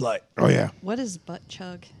of Busch Light. Oh yeah. What is butt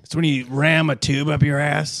chug? It's when you ram a tube up your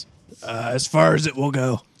ass as far as it will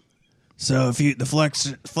go. So if the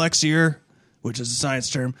flexier, which is a science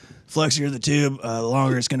term, flexier the tube, the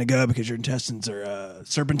longer it's going to go because your intestines are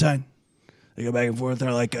serpentine. They go back and forth.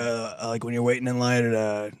 They're like when you're waiting in line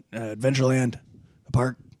at Adventureland, a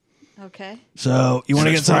park. Okay. So you want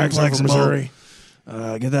to get Six something Flags over flexible.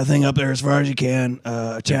 Missouri. Get that thing up there as far as you can.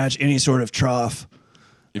 Attach any sort of trough.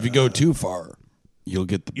 If you go too far, you'll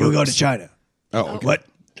get the. You'll go burps. to China. Oh, okay. What?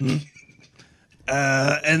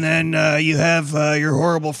 And then you have your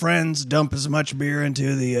horrible friends dump as much beer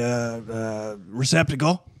into the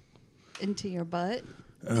receptacle, Into your butt.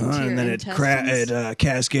 Into and your then intestines. it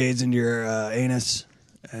cascades into your anus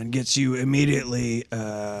and gets you immediately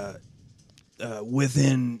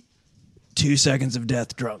within 2 seconds of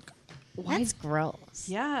death drunk. That's gross.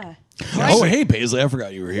 Yeah. Oh, hey, Paisley, I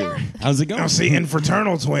forgot you were here. How's it going? Now, see, in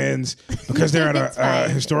fraternal twins, because they're at That's a fine.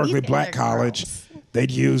 historically These guys black are college, gross.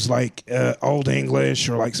 they'd use like Old English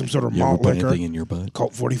or like some sort of You ever malt put liquor. anything in your butt?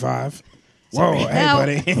 Colt 45. Whoa, hey, Now-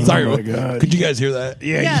 buddy. Sorry, Oh my God. could you guys hear that?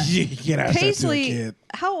 Yeah, Yeah. you can't ask that to a Paisley, kid.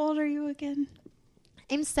 how old are you again?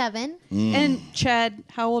 I'm 7. And Chad,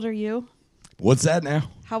 how old are you? What's that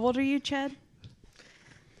now? How old are you, Chad?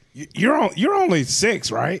 You're only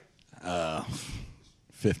 6, right?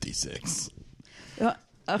 56. He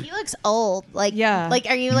looks old. Like, Yeah. Like,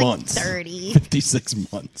 are you like Months. 30?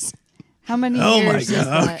 56 months. How many Oh years my is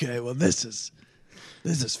god! that? Okay, well this is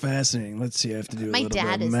fascinating. Let's see. I have to do a My little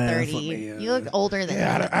dad bit of is math. 30. Let me, You look older than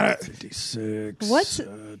Yeah, me. I don't, 56. What's-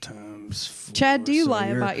 times 4? Chad, do you So lie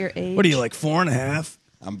you're- about your age? What are you like 4.5?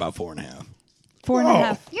 I'm about 4.5.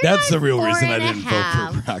 4.5. You're That's not the real reason I 4 and a didn't vote for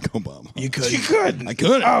half. Barack Obama. You could. you couldn't. I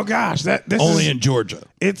couldn't. Oh gosh, this Only is, in Georgia.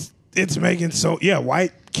 it's making so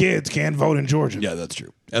white kids can vote in Georgia. Yeah, that's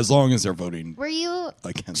true. As long as they're voting Were you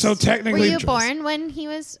against. So were technically, you born when he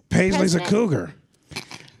was Paisley's a president? cougar.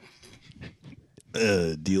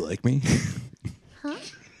 do you like me?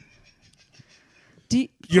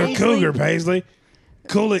 You're a Paisley- cougar, Paisley.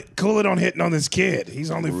 Cool it on hitting on this kid.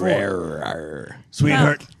 He's only 4. Rawr.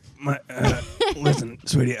 Sweetheart, listen,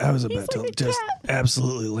 sweetie, I was about to like a just cat.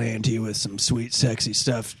 absolutely land you with some sweet, sexy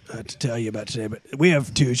stuff to tell you about today. But we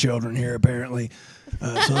have 2 children here, apparently,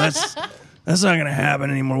 so that's not going to happen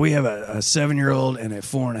anymore. We have a 7-year-old and a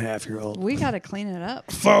 4.5-year-old. We got to clean it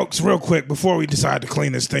up. Folks, real quick, before we decide to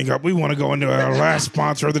clean this thing up, we want to go into our last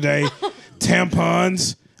sponsor of the day,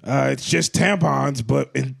 tampons. It's just tampons,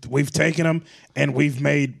 but we've taken them and we've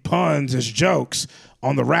made puns as jokes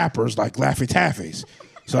on the rappers like Laffy Taffies.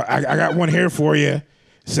 So I got one here for you. It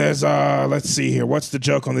says, let's see here. What's the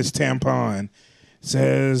joke on this tampon? It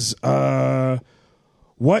says,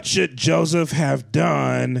 what should Joseph have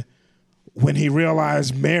done when he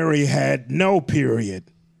realized Mary had no period?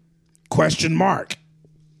 Question mark.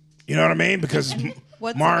 You know what I mean? Because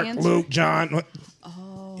What's the Mark, answer? Luke, John,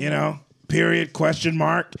 you know, period, question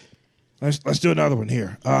mark. Let's do another one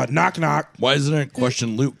here. Knock, knock. Why isn't it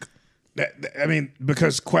question Luke? I mean,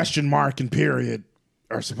 because question mark and period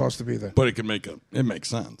are supposed to be the... But it makes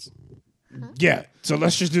sense. Yeah, so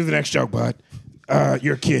let's just do the next joke, bud.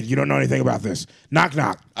 You're a kid. You don't know anything about this. Knock,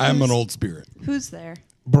 knock. I'm an old spirit. Who's there?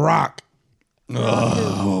 Barack.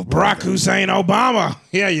 Oh, Barack Hussein Obama.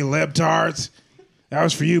 Yeah, you libtards. That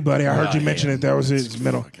was for you, buddy. I heard you mention it. That was his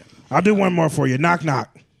middle. I'll do one more for you. Knock,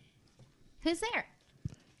 knock. Who's there?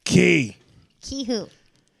 Key. Key who?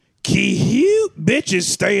 Key bitches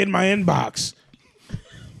stay in my inbox.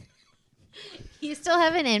 You still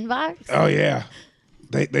have an inbox? Oh, yeah.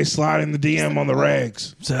 They slide in the DM on the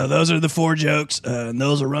regs. So those are the 4 jokes, and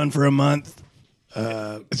those will run for a month.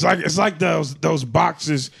 It's like those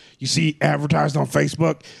boxes you see advertised on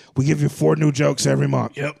Facebook. We give you 4 new jokes every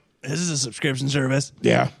month. Yep, this is a subscription service.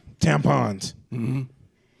 Yeah, tampons. Mm-hmm.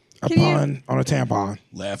 A Can you- pun on a tampon.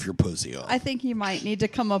 laugh your pussy off. I think you might need to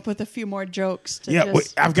come up with a few more jokes to Yeah,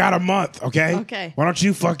 just... I've got a month. Okay. Okay. Why don't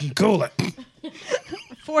you fucking cool it?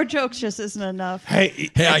 4 jokes just isn't enough.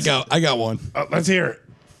 Hey, Hey, I got one. let's hear it.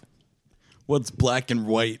 What's black and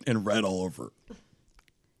white and red all over?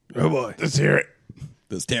 Oh boy, Let's hear it.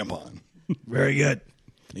 This tampon. very good.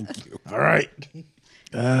 Thank you. All right.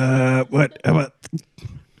 What? How about?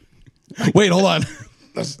 Wait, hold on.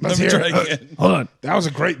 Let's Let me hear try it. again. Hold on. That was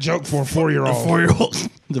a great joke for a 4-year-old.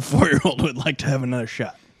 The 4-year-old would like to have another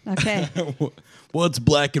shot. Okay. What's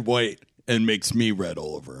black and white and makes me red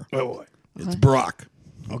all over? Oh boy, It's Brock,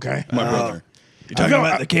 Okay. my brother. you talking feel-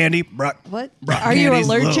 about the candy, Brock? What? Brock Are you candy's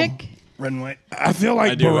allergic? little, red and white. I feel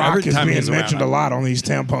like I do. Every Barack is time being he's around, mentioned a lot on these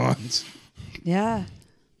tampons. Yeah.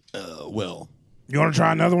 Well, You want to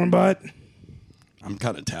try another one, bud? I'm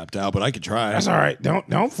kind of tapped out, but I could try. That's all right.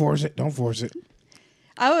 Don't force it. Don't force it.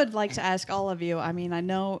 I would like to ask all of you. I mean, I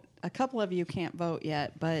know a couple of you can't vote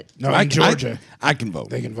yet, but No, in Georgia. I can vote.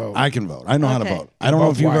 They can vote. I can vote. I know how to Okay. vote. I don't know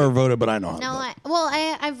Both if you've white. ever voted, but I know how to No, vote.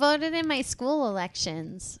 I voted in my school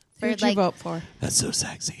elections For, Who'd you vote for? That's so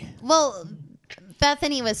sexy. Well,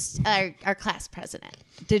 Bethany was our class president.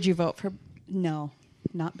 Did you vote for? No,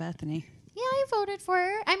 not Bethany. Yeah, I voted for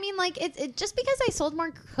her. I mean, like, it just because I sold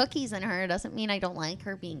more cookies than her doesn't mean I don't like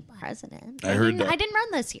her being president. I heard that. I didn't run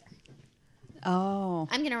this year. Oh,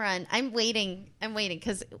 I'm gonna run. I'm waiting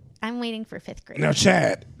because I'm waiting for 5th grade. Now,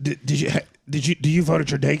 Chad, do you vote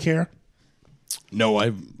at your daycare? No,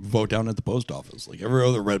 I vote down at the post office like every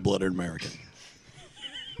other red-blooded American.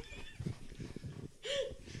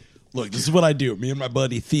 Look, this is what I do. Me and my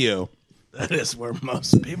buddy Theo. That is where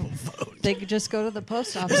most people vote. they could just go to the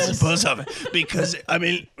post It's office. the post office. Because I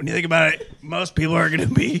mean, when you think about it, most people are going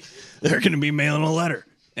to be mailing a letter,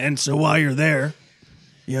 and so while you're there,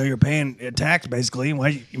 you know, you're paying a tax basically.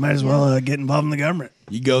 Why you might as well get involved in the government.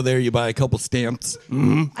 You go there, you buy a couple stamps.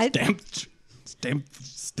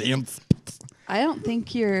 Stamps. I don't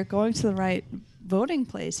think you're going to the right voting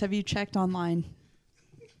place. Have you checked online?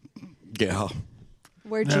 Yeah.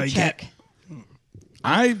 Where'd No, you you check?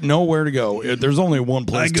 I know where to go. There's only one I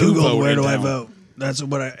place to Google vote. where in do I town. vote. That's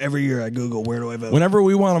what every year I Google where do I vote. Whenever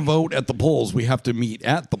we want to vote at the polls, we have to meet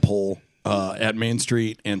at the poll at Main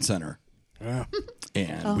Street and Center. Yeah.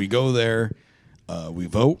 And we go there. We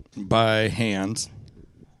vote by hands,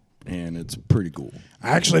 and it's pretty cool. I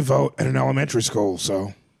actually vote at an elementary school,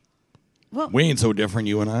 so Well, We ain't so different,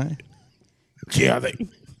 you and I. yeah,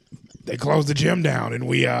 they close the gym down, and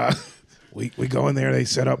we go in there. They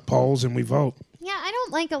set up polls, and we vote. Yeah, I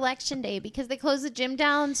don't like election day because they close the gym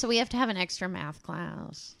down, so we have to have an extra math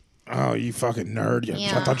class. Oh, you fucking nerd! I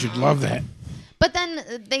Yeah. thought you'd love that. But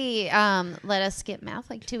then they let us skip math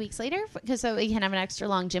like 2 weeks later because so we can have an extra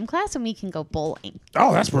long gym class and we can go bowling.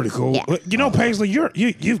 Oh, that's pretty cool. Yeah. You know, Paisley,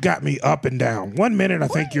 you've got me up and down. 1 minute I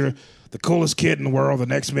think you're the coolest kid in the world. The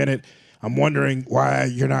next minute I'm wondering why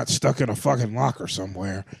you're not stuck in a fucking locker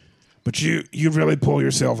somewhere. But you really pull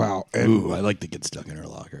yourself out. And Ooh, I like to get stuck in her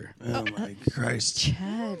locker. Oh my Christ!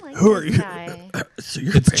 Chad. Like Who are this you? guy. So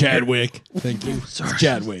you're It's Chadwick. Thank you. Sorry. It's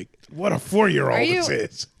Chadwick. what a 4-year-old Are you- this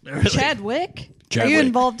is. Really? Chadwick? Are Chadwick. you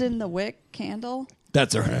involved in the Wick candle?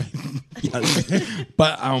 That's all right. Yes.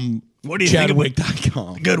 But What do you think about-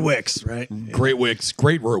 Chadwick.com. Good wicks, right? Great wicks,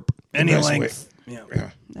 great rope. Any best length. Yeah, Yeah.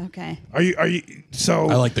 Okay. Are you so?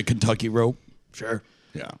 I like the Kentucky rope. sure.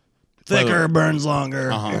 Yeah. Thicker, burns longer.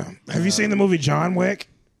 yeah. Have you seen the movie John Wick?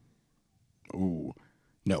 Ooh.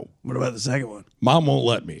 No. What about the second one? Mom won't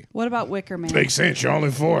let me. What about Wicker Man? Makes sense. You're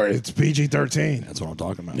only 4. It's PG-13. That's what I'm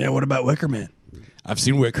talking about. Yeah, what about Wicker Man? I've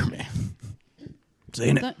seen Wicker Man.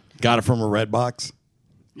 Seen it? Got it from a Red Box.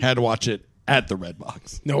 Had to watch it at the Red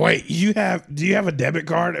Box. No, wait. Do you have a debit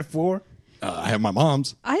card at 4? I have my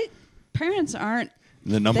mom's. Parents aren't.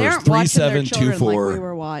 The number They is aren't watching their children like 3724 we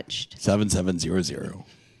were watched. 7700 you-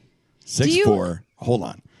 64. Hold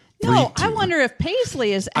on. No, 32. I wonder if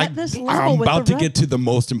Paisley is at this level I'm with about the to get to the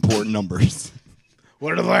most important numbers.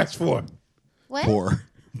 What are the last 4? What?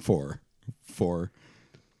 4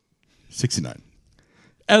 69.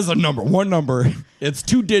 As a number, one number. It's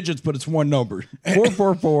 2 digits, but it's one number.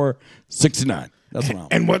 444 69. That's what I'm.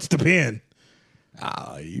 And what's the pin?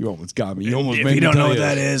 You almost got me. You almost If made you me don't tell know what you.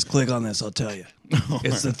 that is, click on this. I'll tell you.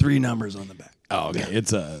 It's the 3 numbers on the back. Oh, okay.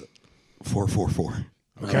 It's a 444.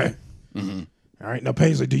 Okay. All right. Now,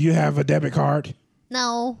 Paisley, do you have a debit card?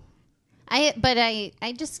 No.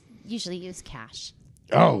 I just usually use cash.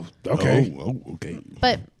 Oh, okay. Oh, okay.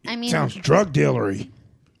 But I mean, Sounds drug dealery.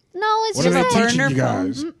 no, it's What are just they a teaching burner you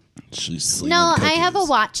guys? She's slinging no. I have a cookies.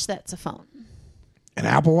 watch that's a phone. An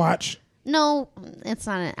Apple Watch? No, it's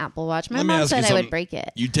not an Apple Watch. My Let me mom ask said you I something. would break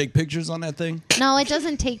it. You take pictures on that thing? No, it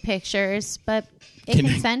doesn't take pictures, but it can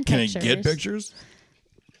send can pictures. it get pictures?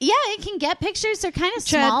 Yeah, it can get pictures. They're kind of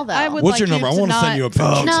Chad, small though. I would What's like your number? I you to want to not- send you a picture.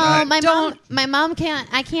 Oh, no, I- my mom can't.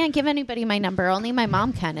 I can't give anybody my number. Only my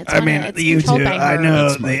mom can. It's I on mean, it's you controlled two. by her. I know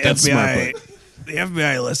That's the smart. That's smart, FBI. The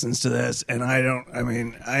FBI listens to this, and I don't. I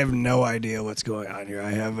mean, I have no idea what's going on here.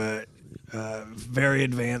 I have a very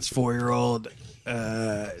advanced 4-year-old.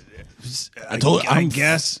 I told you, I I'm-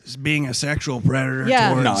 guess being a sexual predator. Yeah.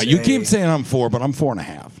 towards No, you a- keep saying I'm 4, but I'm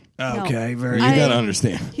 4.5. Okay, very. You I- got to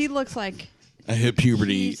understand. He looks like I hit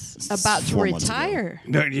puberty. he's about to 4 months ago. retire.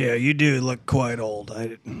 No, yeah, you do look quite old.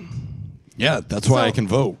 Yeah, that's why I So- can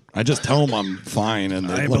vote. I just tell them I'm fine, and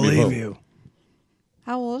they I let me believe vote. you.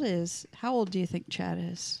 How old do you think Chad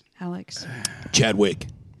is, Alex? Chadwick.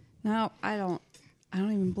 No, I don't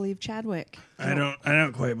even believe Chadwick. I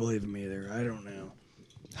don't quite believe him either. I don't know.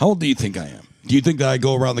 How old do you think I am? Do you think that I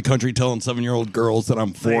go around the country telling 7-year-old girls that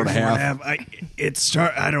I'm 4.5?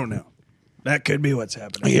 I don't know. That could be what's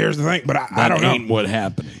happening. Here's the thing, but I That don't ain't know. what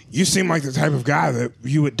happened. You seem like the type of guy that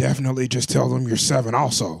you would definitely just tell them you're 7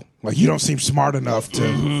 also. Like you don't seem smart enough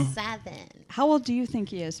to. 7. How old do you think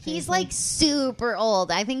he is? He's Paisley? like super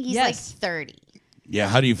old. I think he's like Yes. 30. Yeah,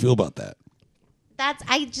 how do you feel about that?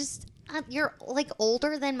 You're like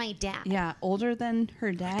older than my dad. Yeah, older than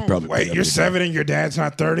her dad. Probably. Wait, you're 7 and your dad's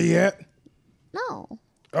not 30 yet? No,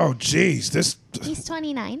 Oh, jeez. he's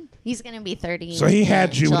 29. He's gonna be 30. So he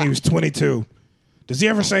had in you when he July. was 22. Does he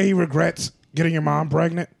ever say he regrets getting your mom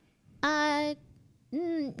pregnant?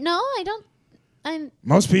 No, I don't.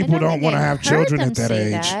 Most people I don't think want to I've have heard children them at that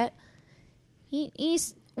say age. that.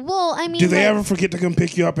 He's well. I mean, Do they like, ever forget to come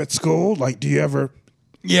pick you up at school? Like, do you ever?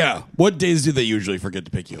 Yeah. What days do they usually forget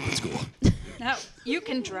to pick you up at school? Now, you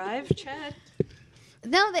can drive, Chad?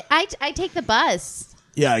 No, I take the bus.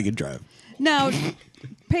 Yeah, I can drive. No,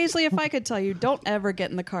 Paisley, if I could tell you, don't ever get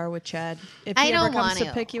in the car with Chad. If he I ever don't comes want to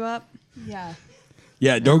to. pick you up. Yeah.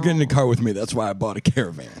 Yeah, don't get in the car with me. That's why I bought a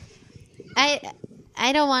caravan.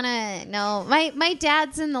 I don't want to. No, my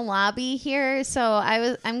dad's in the lobby here, so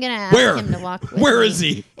I'm gonna ask Where? him to walk. With Where me. is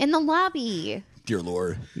he? In the lobby. Dear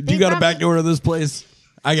Lord. Do They you got a back probably- door to this place?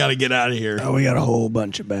 I got to get out of here. Oh, we got a whole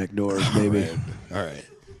bunch of back doors, baby. All right.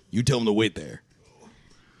 You tell him to wait there.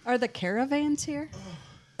 Are the caravans here?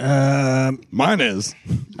 Mine is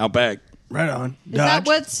out back. Right on. Is that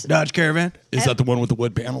what's- Dodge Caravan? Is that the one with the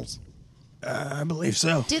wood panels? I believe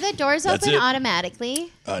so. Do the doors That's open it.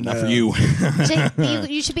 automatically? Not for you.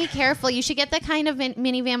 You should be careful. You should get the kind of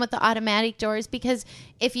minivan with the automatic doors, because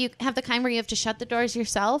if you have the kind where you have to shut the doors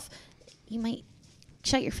yourself, you might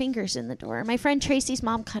shut your fingers in the door. My friend Tracy's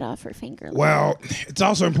mom cut off her finger. Well, it's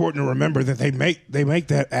also important to remember that they make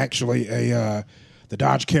that actually the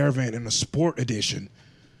Dodge Caravan in a sport edition.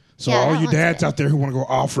 So Yeah, all that you one's dads good. out there who want to go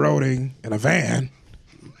off roading in a van,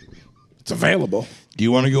 it's available. Do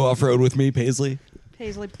you want to go off road with me, Paisley?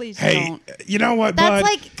 Paisley, please Hey, don't. you know what, That's bud?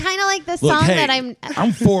 like kind of like the Look, song hey, that I'm.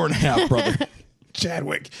 I'm 4.5, brother.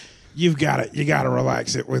 Chadwick, you got to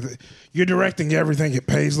relax it with it. You're directing everything at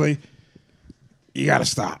Paisley. You got to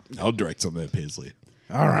stop. I'll direct something at Paisley.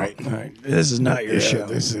 All right. All right. This is not your show.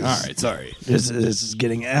 This is All right, sorry. This is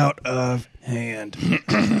getting out of hand.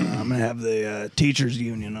 I'm going to have the teachers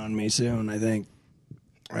union on me soon, I think.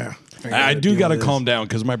 Yeah. I do deal got to with calm down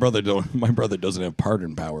because my brother doesn't have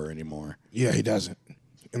pardon power anymore. Yeah, he doesn't.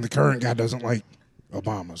 And the current guy doesn't like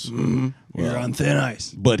Obama's. You're on thin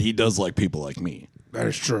ice. But he does like people like me. That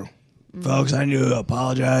is true. Folks, I need to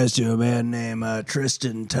apologize to a man named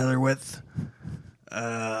Tristan Tetherwith.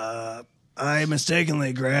 I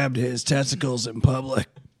mistakenly grabbed his testicles in public.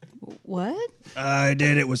 What? I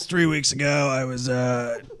did. It was 3 weeks ago. I was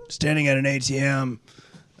standing at an ATM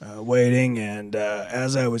waiting, and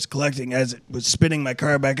as I was collecting, as it was spinning my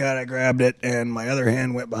card back out, I grabbed it, and my other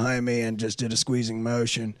hand went behind me and just did a squeezing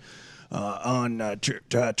motion on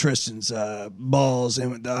Tristan's balls.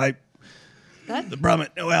 And the problem,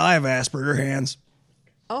 well, I have Asperger hands.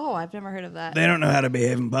 Oh, I've never heard of that. They don't know how to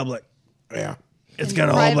behave in public. Yeah. It's In got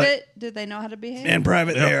a whole bunch. private, did they know how to behave? In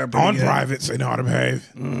private, they are pretty On good. privates, they know how to behave.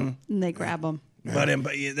 And they grab them. But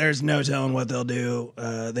there's no telling what they'll do.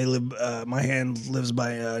 They live. My hand lives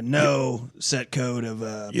by no set code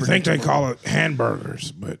of. You think they call it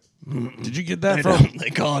hamburgers, but Did you get They that from? don't. They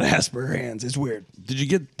call it Asperger hands. It's weird. Did you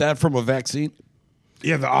get that from a vaccine?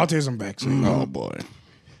 yeah, the autism vaccine. Oh boy.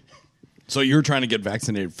 So you're trying to get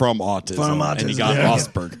vaccinated from autism, From and you autism, got yeah.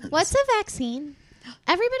 Asperger's. What's a vaccine?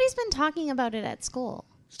 Everybody's been talking about it at school.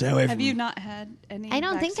 Stay away from. Have you not had any? I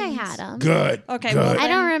don't think I vaccines? had them. Good. Okay, Good. well, I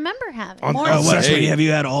don't remember having. On- More- oh, What, Sesame. sweetie, have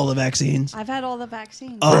you had all the vaccines? I've had all the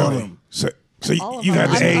vaccines. All of Really? them. So All of you them. had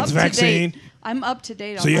the I'm up AIDS to vaccine. date. I'm up to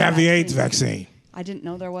date. So on you my have the AIDS vaccines. vaccine. I didn't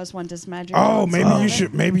know there was one. Does Magic? Oh, Johnson maybe have you it?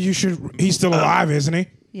 should. Maybe you should. He's still alive, isn't he?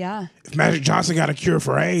 Yeah. If Magic Johnson got a cure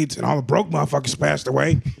for AIDS and all the broke motherfuckers passed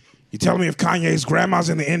away, you telling me if Kanye's grandma's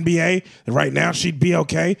in the NBA, that right now she'd be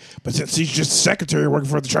okay? But since he's just a secretary working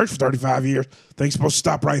for the church for 35 years, then he's supposed to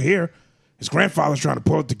stop right here. His grandfather's trying to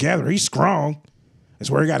pull it together. He's strong. That's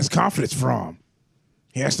where he got his confidence from.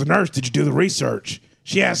 He asked the nurse, did you do the research?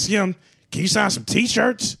 She asked him, can you sign some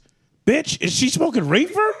T-shirts? Bitch, is she smoking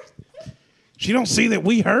reefer? She don't see that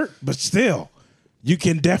we hurt, but still, you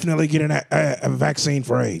can definitely get a vaccine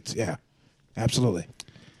for AIDS. Yeah, absolutely.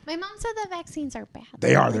 My mom said that vaccines are bad.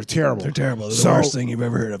 They are. They're terrible. They're terrible. They're So- the worst thing you've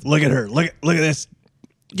ever heard of. Look at her. Look at this.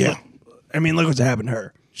 Yeah. I mean, look what's happened to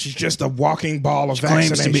her. She's just a walking ball of Claims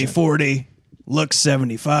vaccination. to be 40, looks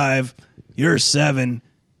 75. You're 7.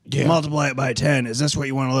 Yeah. Multiply it by 10. Is this what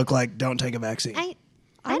you want to look like? Don't take a vaccine. I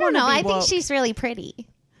I don't wanna know. be I think woke. she's really pretty.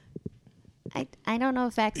 I don't know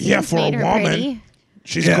if vaccines Yeah, for a made her woman. pretty.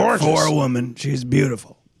 She's Yeah, gorgeous. for a woman, she's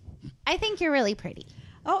beautiful. I think you're really pretty.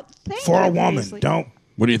 Oh, thank For you, a woman. Paisley. Don't.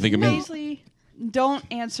 What do you think of me? Paisley. Don't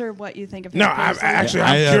answer what you think of. No, his I'm piercing.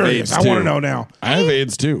 curious. AIDS, I want to too. know now. I have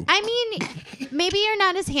AIDS too. I mean, maybe you're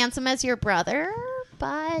not as handsome as your brother,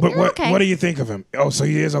 but, But you're what okay. what do you think of him? Oh, so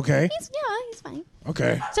he is okay? He's fine.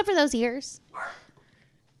 Okay. Except for those ears.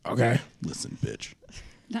 Okay. Listen, bitch.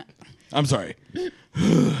 No, I'm sorry.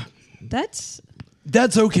 that's.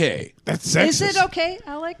 That's okay. That's sexist. Is it okay,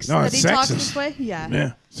 Alex, No, that it's he talks sexist. this way? Yeah.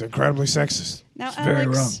 Yeah, It's incredibly sexist. Now, it's very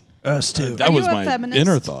wrong. Alex, Us too. That Are was you a my feminist?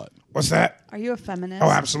 inner thought. What's that? are you a feminist? Oh,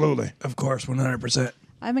 absolutely. Of course, 100%.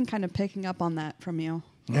 I've been kind of picking up on that from you.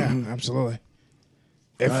 Yeah, absolutely.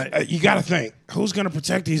 If Right. you got to think, who's going to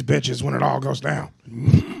protect these bitches when it all goes down?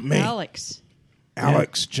 Me, Alex.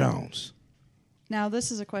 Alex Jones. Now,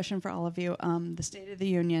 this is a question for all of you. The State of the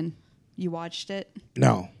Union, you watched it?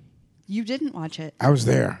 No, You didn't watch it. I was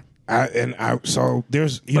there. So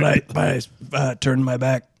there's But I turned my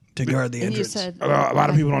back to guard the And you entrance. said a lot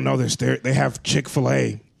of people don't know this. They have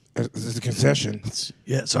Chick-fil-A as a concession,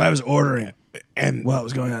 Yeah, so I was ordering and while it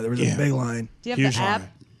was going on. There was Yeah. a big line. do you have huge the app? line.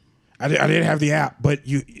 I did have the app, but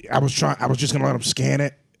I was just going to let them scan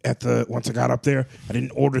it once I got up there. I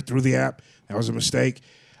didn't order through the app. That was a mistake.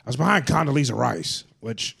 I was behind Condoleezza Rice,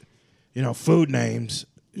 which, food names.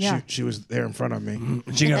 Yeah. She was there in front of me.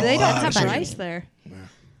 She got a They don't lot have of rice there.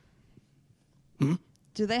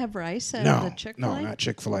 Do they have rice at the No, Chick-fil-A? no, not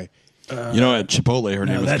Chick-fil-A. At Chipotle, her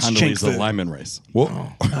name is that's Chink Condoleezza food. Lyman Rice. Whoa.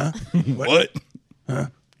 What?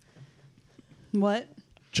 What?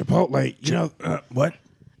 Chipotle, what?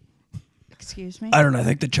 Excuse me? I don't know. I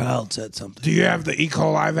think the child said something. do you have the E.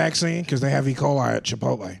 coli vaccine? Because they have E. coli at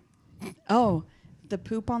Chipotle. Oh, the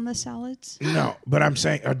poop on the salads? No, but I'm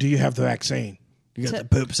saying, or do you have the vaccine? You got To- the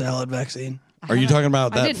poop salad vaccine? Are you talking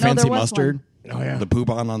about I that didn't know fancy there was mustard? one. Oh, yeah. The poop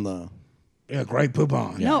on the Yeah, great poop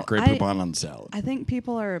on. yeah, No, great I- poop on the salad. I think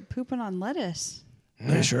people are pooping on lettuce.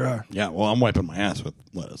 They sure are. Yeah, well, I'm wiping my ass with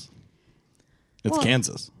lettuce. It's Well-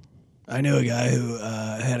 Kansas. I knew a guy who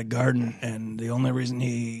had a garden, and the only reason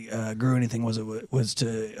he grew anything was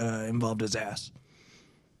to involve his ass.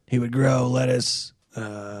 He would grow lettuce,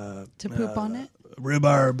 To poop on it?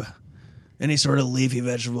 rhubarb, any sort of leafy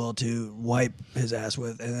vegetable to wipe his ass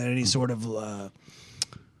with, and then any sort of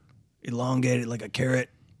elongated, like a carrot,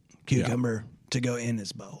 cucumber, to go in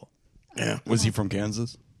his bowl. Yeah. Was he from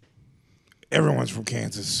Kansas? Everyone's from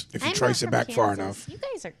Kansas, if you I'm trace not it from back far Kansas. enough. You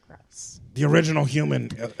guys are gross. The original human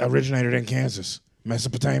originated in Kansas,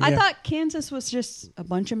 Mesopotamia. I thought Kansas was just a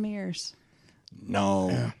bunch of mirrors.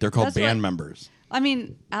 No, they're called That's band what- members. I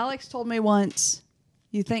mean, Alex told me once,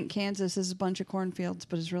 you think Kansas is a bunch of cornfields,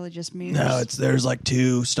 but it's really just mirrors. No, there's like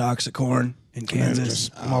 2 stalks of corn in Kansas,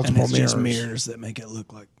 just multiple and it's just mirrors. mirrors that make it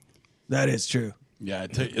look like. That is true. Yeah,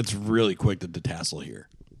 it's really quick to detassel here.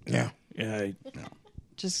 Yeah. Yeah,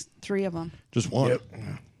 Just 3 of them. Just one. Yep. Do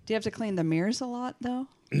you have to clean the mirrors a lot, though?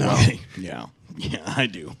 No. Yeah, I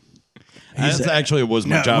do. He's That's a- actually was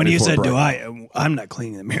my no, job. when you before said, "Do Brian. I'm not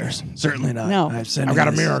cleaning the mirrors. Certainly not. No. I've I've got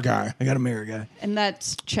a mirror guy. I got a mirror guy. And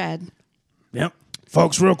that's Chad. Yep.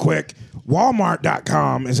 Folks, real quick,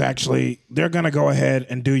 Walmart.com is they're going to go ahead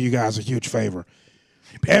and do you guys a huge favor.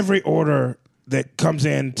 Every order that comes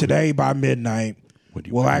in today by midnight What do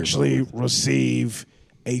you will want to actually receive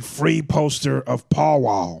a free poster of Paul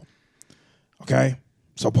Wall. Okay?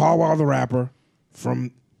 So Paul Wall, the rapper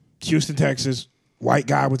from Houston, Texas, white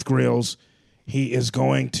guy with grills, he is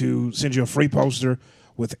going to send you a free poster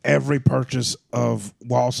with every purchase of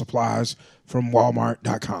wall supplies from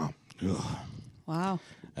Walmart.com. Wow.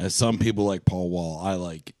 As some people like Paul Wall, I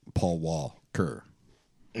like Paul Walker.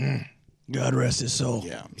 God rest his soul.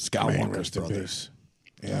 Yeah, Man, Skywalker's rest in brother. peace.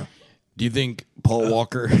 Yeah. Do you think Paul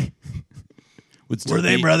Walker would still Were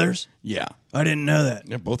they be- brothers? Yeah, I didn't know that.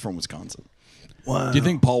 they're both from Wisconsin. Wow. Do you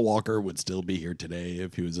think Paul Walker would still be here today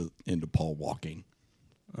if he was into Paul walking?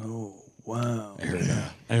 Oh, wow. I heard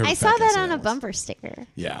that. I saw that on a bumper sticker.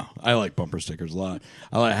 Yeah, I like bumper stickers a lot.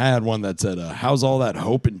 I had one that said, "How's all that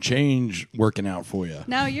hope and change working out for you?"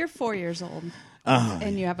 Now you're 4 years old.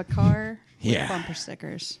 And you have a car with Yeah. bumper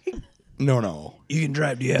stickers. No. You can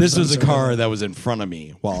drive. Do you have This some was a sort of- car that was in front of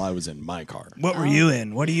me while I was in my car, What were you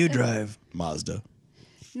in? What do you drive? Mazda.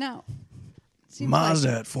 No. Seems Mazda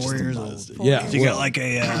like- at 4 years old. Mazda. Yeah. You well, got like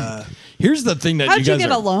a. here's the thing that How'd you you guys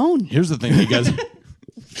get are- a loan? Here's the thing that you guys.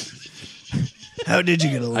 How did you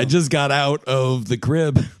get a loan? I just got out of the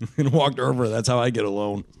crib and walked over. That's how I get a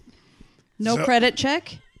loan. No So- credit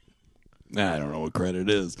check? I don't know what credit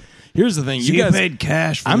is. Here's the thing. So You you guys paid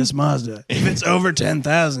cash for this Mazda. If it's over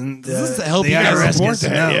 10,000, This is to help the you guys IRS report gets to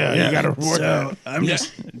that. know. Yeah, you gotta report so that. I'm Yeah.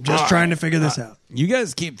 just trying to figure this out. You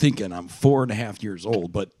guys keep thinking I'm 4.5 years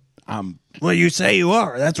old, but Well, you say you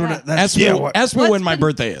are. That's what. Yeah. That's Ask me when my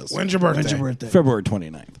birthday is. When's your birthday? When's your birthday? February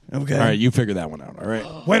 29th. Okay. All right, you figure that one out. All right.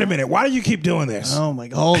 Wait a minute. Why do you keep doing this? Oh my!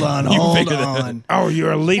 Hold on, You hold figured that. on. Oh,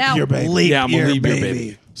 you're a leap Now- year baby. Leap Yeah, I'm a year, leap year baby.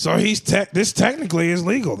 baby. So this technically is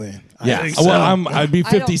legal then. Yeah. think Well, so. I'd be I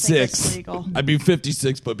don't think 56. it's legal. I'd be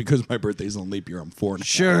 56, but because my birthday's on leap year, I'm 4.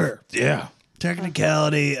 Sure. Yeah.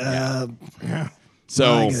 Technicality. Yeah.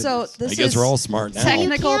 So, So this I guess is we're all smart now.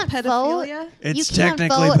 technical You can't pedophilia. It's you can't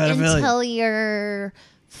technically vote pedophilia. until you're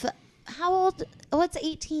how old? What's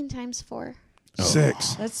 18 times 4?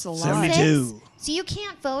 6. That's a lot. 72. So you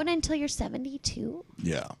can't vote until you're 72.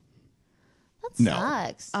 Yeah. That No.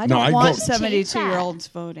 sucks. I No, don't I'd want vote- 72-year-olds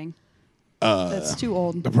voting. That's too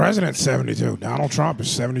old. The president's 72. Donald Trump is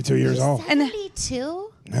 72 years old.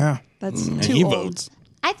 72. Yeah, That's And too he old. votes.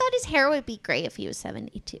 I thought his hair would be gray if he was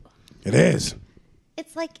 72. it is.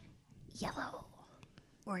 It's like yellow,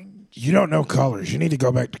 orange. You don't know colors. You need to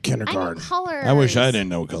go back to I know kindergarten. colors. I wish I didn't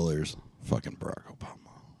know colors. Fucking Barack Obama.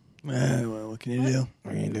 Well, what can you do?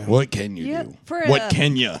 What can you do? What can you Yeah, do? for What a-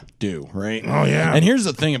 can you do, right? Oh, yeah. And here's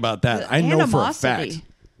the thing about that. The I know for a animosity. fact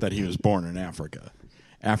that he was born in Africa,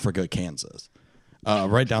 Kansas,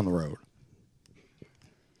 right down the road.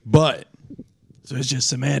 But So it's just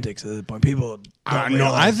semantics at the point. People don't no,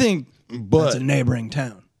 realize I think, but it's a neighboring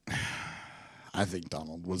town. I think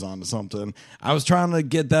Donald was onto something. I was trying to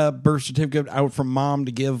get that birth certificate out from Mom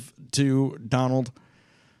to give to Donald.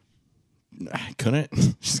 I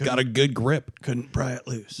couldn't. She's got a good grip. Couldn't pry it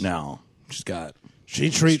loose. No, she's got. She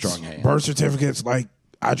treats Strong hand. birth certificates like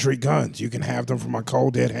I treat guns. You can have them from my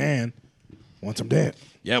cold dead hand once I'm dead.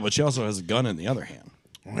 Yeah, but she also has a gun in the other hand.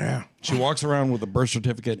 Yeah. She walks around with a birth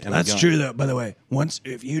certificate and That's a gun. true, though. By the way, once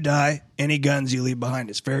if you die, any guns you leave behind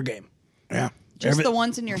is fair game. Yeah. Just Every- the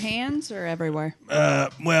ones in your hands or everywhere?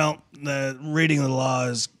 Well, the reading of the law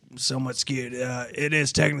is somewhat skewed. It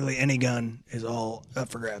is technically any gun is all up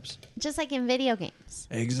for grabs. Just like in video games.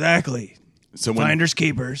 Exactly. So when, Finders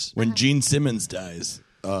keepers. when Gene Simmons dies,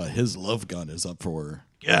 his love gun is up for.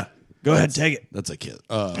 Yeah. Go ahead, take it. That's a kid.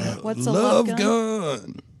 What's a love love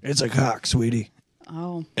gun? It's a cock, sweetie.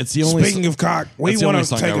 Oh, It's the only. Speaking of cock, we That's the want only to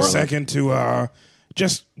song I take a wrote. second to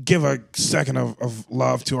just give a second of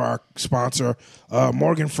love to our sponsor,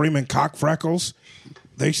 Morgan Freeman Cock Freckles.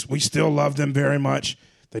 We still love them very much.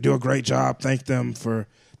 They do a great job. Thank them for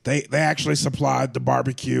they actually supplied the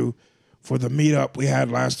barbecue for the meetup we had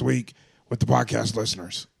last week with the podcast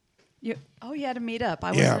listeners. you had a meetup.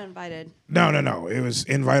 I Yeah. wasn't invited. No. It was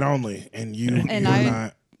invite only, and you And were I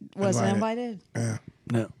not wasn't invited. Yeah.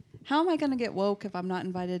 No. How am I going to get woke if I'm not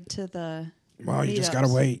invited to the? Well, you just meetups?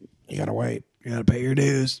 gotta wait. You gotta wait. You got to pay your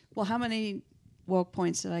dues. Well, how many woke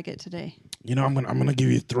points did I get today? You know, I'm gonna give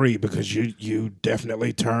you 3 because you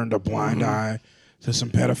definitely turned a blind eye to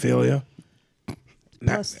some pedophilia.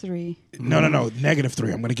 Plus 3. No,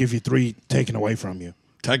 -3. I'm gonna give you 3 taken away from you.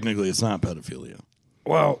 Technically, it's not pedophilia.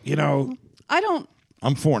 Well, you know, I don't.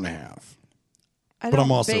 I'm 4.5, I but don't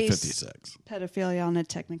I'm also base 56. pedophilia on a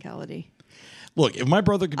technicality. Look, if my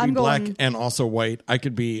brother could be I'm black going- and also white, I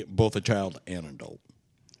could be both a child and an adult.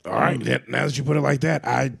 all right. Now that you put it like that,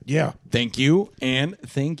 yeah. Thank you, and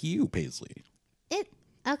thank you, Paisley.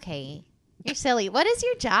 Okay. You're silly. What is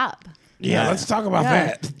your job? Yeah, let's talk about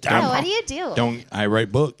Yeah. that. Oh, what do you do? Don't I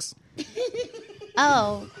write books?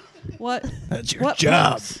 Oh, What? That's your What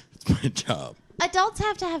job. books? It's my job. adults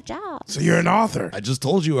have to have jobs. So you're an author. I just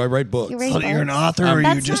told you I write books. You write Oh, you're an books? author or you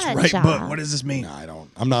That's just not a write job. book? What does this mean? No, I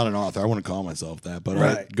don't. I'm not an author. I want to call myself that, but I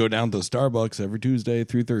Right. go down to Starbucks every Tuesday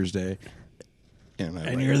through Thursday, and I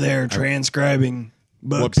And write you're there transcribing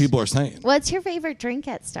books. what people are saying. What's your favorite drink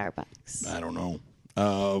at Starbucks? I don't know.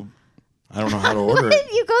 I don't know how to order it.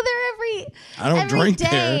 You go there every. I don't every drink day.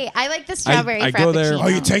 there. I like the strawberry. I go there- Frappuccino. Oh,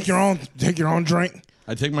 you take your own drink.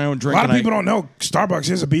 I take my own A drink. lot of and people don't know Starbucks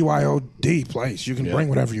is a BYOD place. You can bring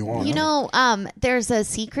whatever you want. You know, there's a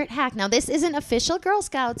secret hack. Now, this isn't official Girl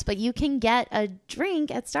Scouts, but you can get a drink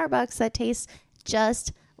at Starbucks that tastes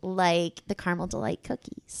just like the Caramel Delight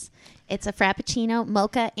cookies. It's a Frappuccino,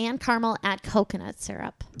 mocha, and caramel at coconut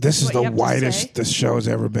syrup. This is What the you have to say? whitest this show's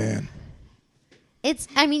ever been.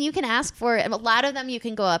 You can ask for it. A lot of them you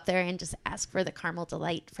can go up there and just ask for the Caramel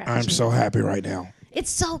Delight Frappuccino. I'm so happy right now. It's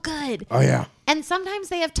so good. Oh yeah. And sometimes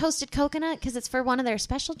they have toasted coconut because it's for one of their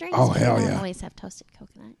special drinks. Oh, but hell they don't yeah. always have toasted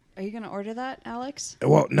coconut. Are you going to order that, Alex?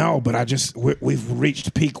 Well, no, but we've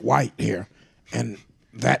reached peak white here, and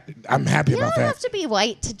that I'm happy You about don't that. have to be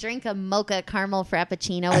white to drink a mocha caramel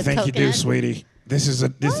frappuccino I with think coconut. you do, sweetie. This is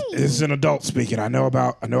Why? an adult speaking. I know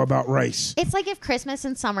about race. It's like if Christmas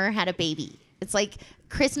and summer had a baby. It's like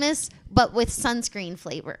Christmas, but with sunscreen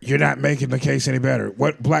flavor. You're not making the case any better.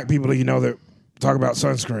 What black people do you know Talk about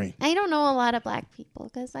sunscreen. I don't know a lot of black people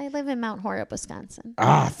because I live in Mount Horeb, Wisconsin.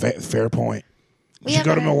 Fair point. We You should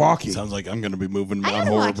go have to a- Milwaukee. Sounds like I'm going to be moving to I go Mount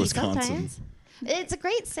to Horeb, Milwaukee Wisconsin. sometimes. It's a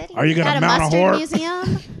great city. Are you We've gonna got a Mount mustard Horeb?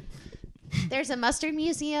 museum. There's a mustard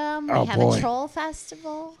museum. We Oh, have boy. a troll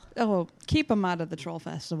festival. Oh, keep them out of the troll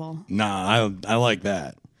festival. Nah, I like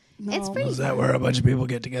that. No. It's pretty Is that where a bunch of people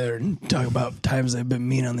get together and talk about times they've been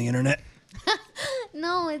mean on the internet?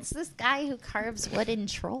 No, it's this guy who carves wooden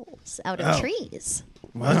trolls out of Oh. trees.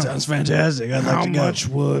 Well, that sounds fantastic. I'd How like to go. much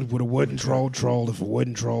wood would a wooden troll troll if a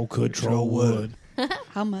wooden troll could troll wood?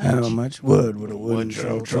 How much? How much wood would a wooden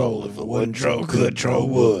troll if a wooden troll could troll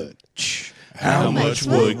wood? How much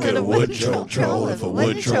wood could a wooden troll if a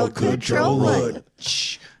wooden troll could troll wood?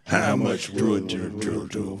 How much wood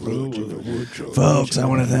Folks, I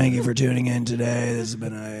want to thank you for tuning in today. This has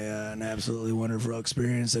been an absolutely wonderful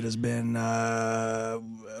experience. It has been,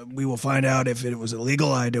 we will find out if it was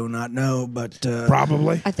illegal. I do not know, but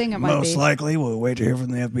Probably. I think it might most be. likely. We'll wait to hear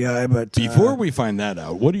from the FBI. But Before we find that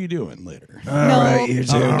out, what are you doing later? all right, you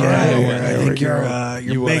two, All get right, out of here. there I we think your go.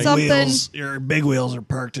 your big Something- wheels, your big wheels are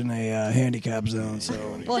parked in a handicap zone.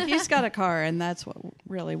 So Well, he's got a car, and that's what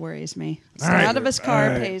really worries me. Stay All right. out of his car, All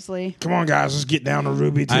right. Paisley. Come on, guys. Let's get down to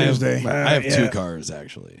Ruby I Tuesday. have yeah. 2 cars,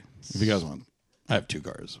 actually. If you guys want. I have 2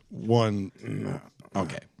 cars. One.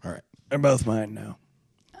 Okay. All right. they're both mine now.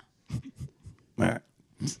 All right.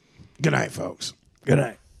 Good night, folks. Good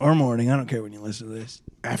night or morning. I don't care when you listen to this.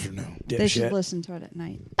 Afternoon. They should Dipshit. listen to it at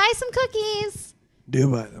night. Buy some cookies. Do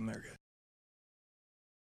buy them. They're good.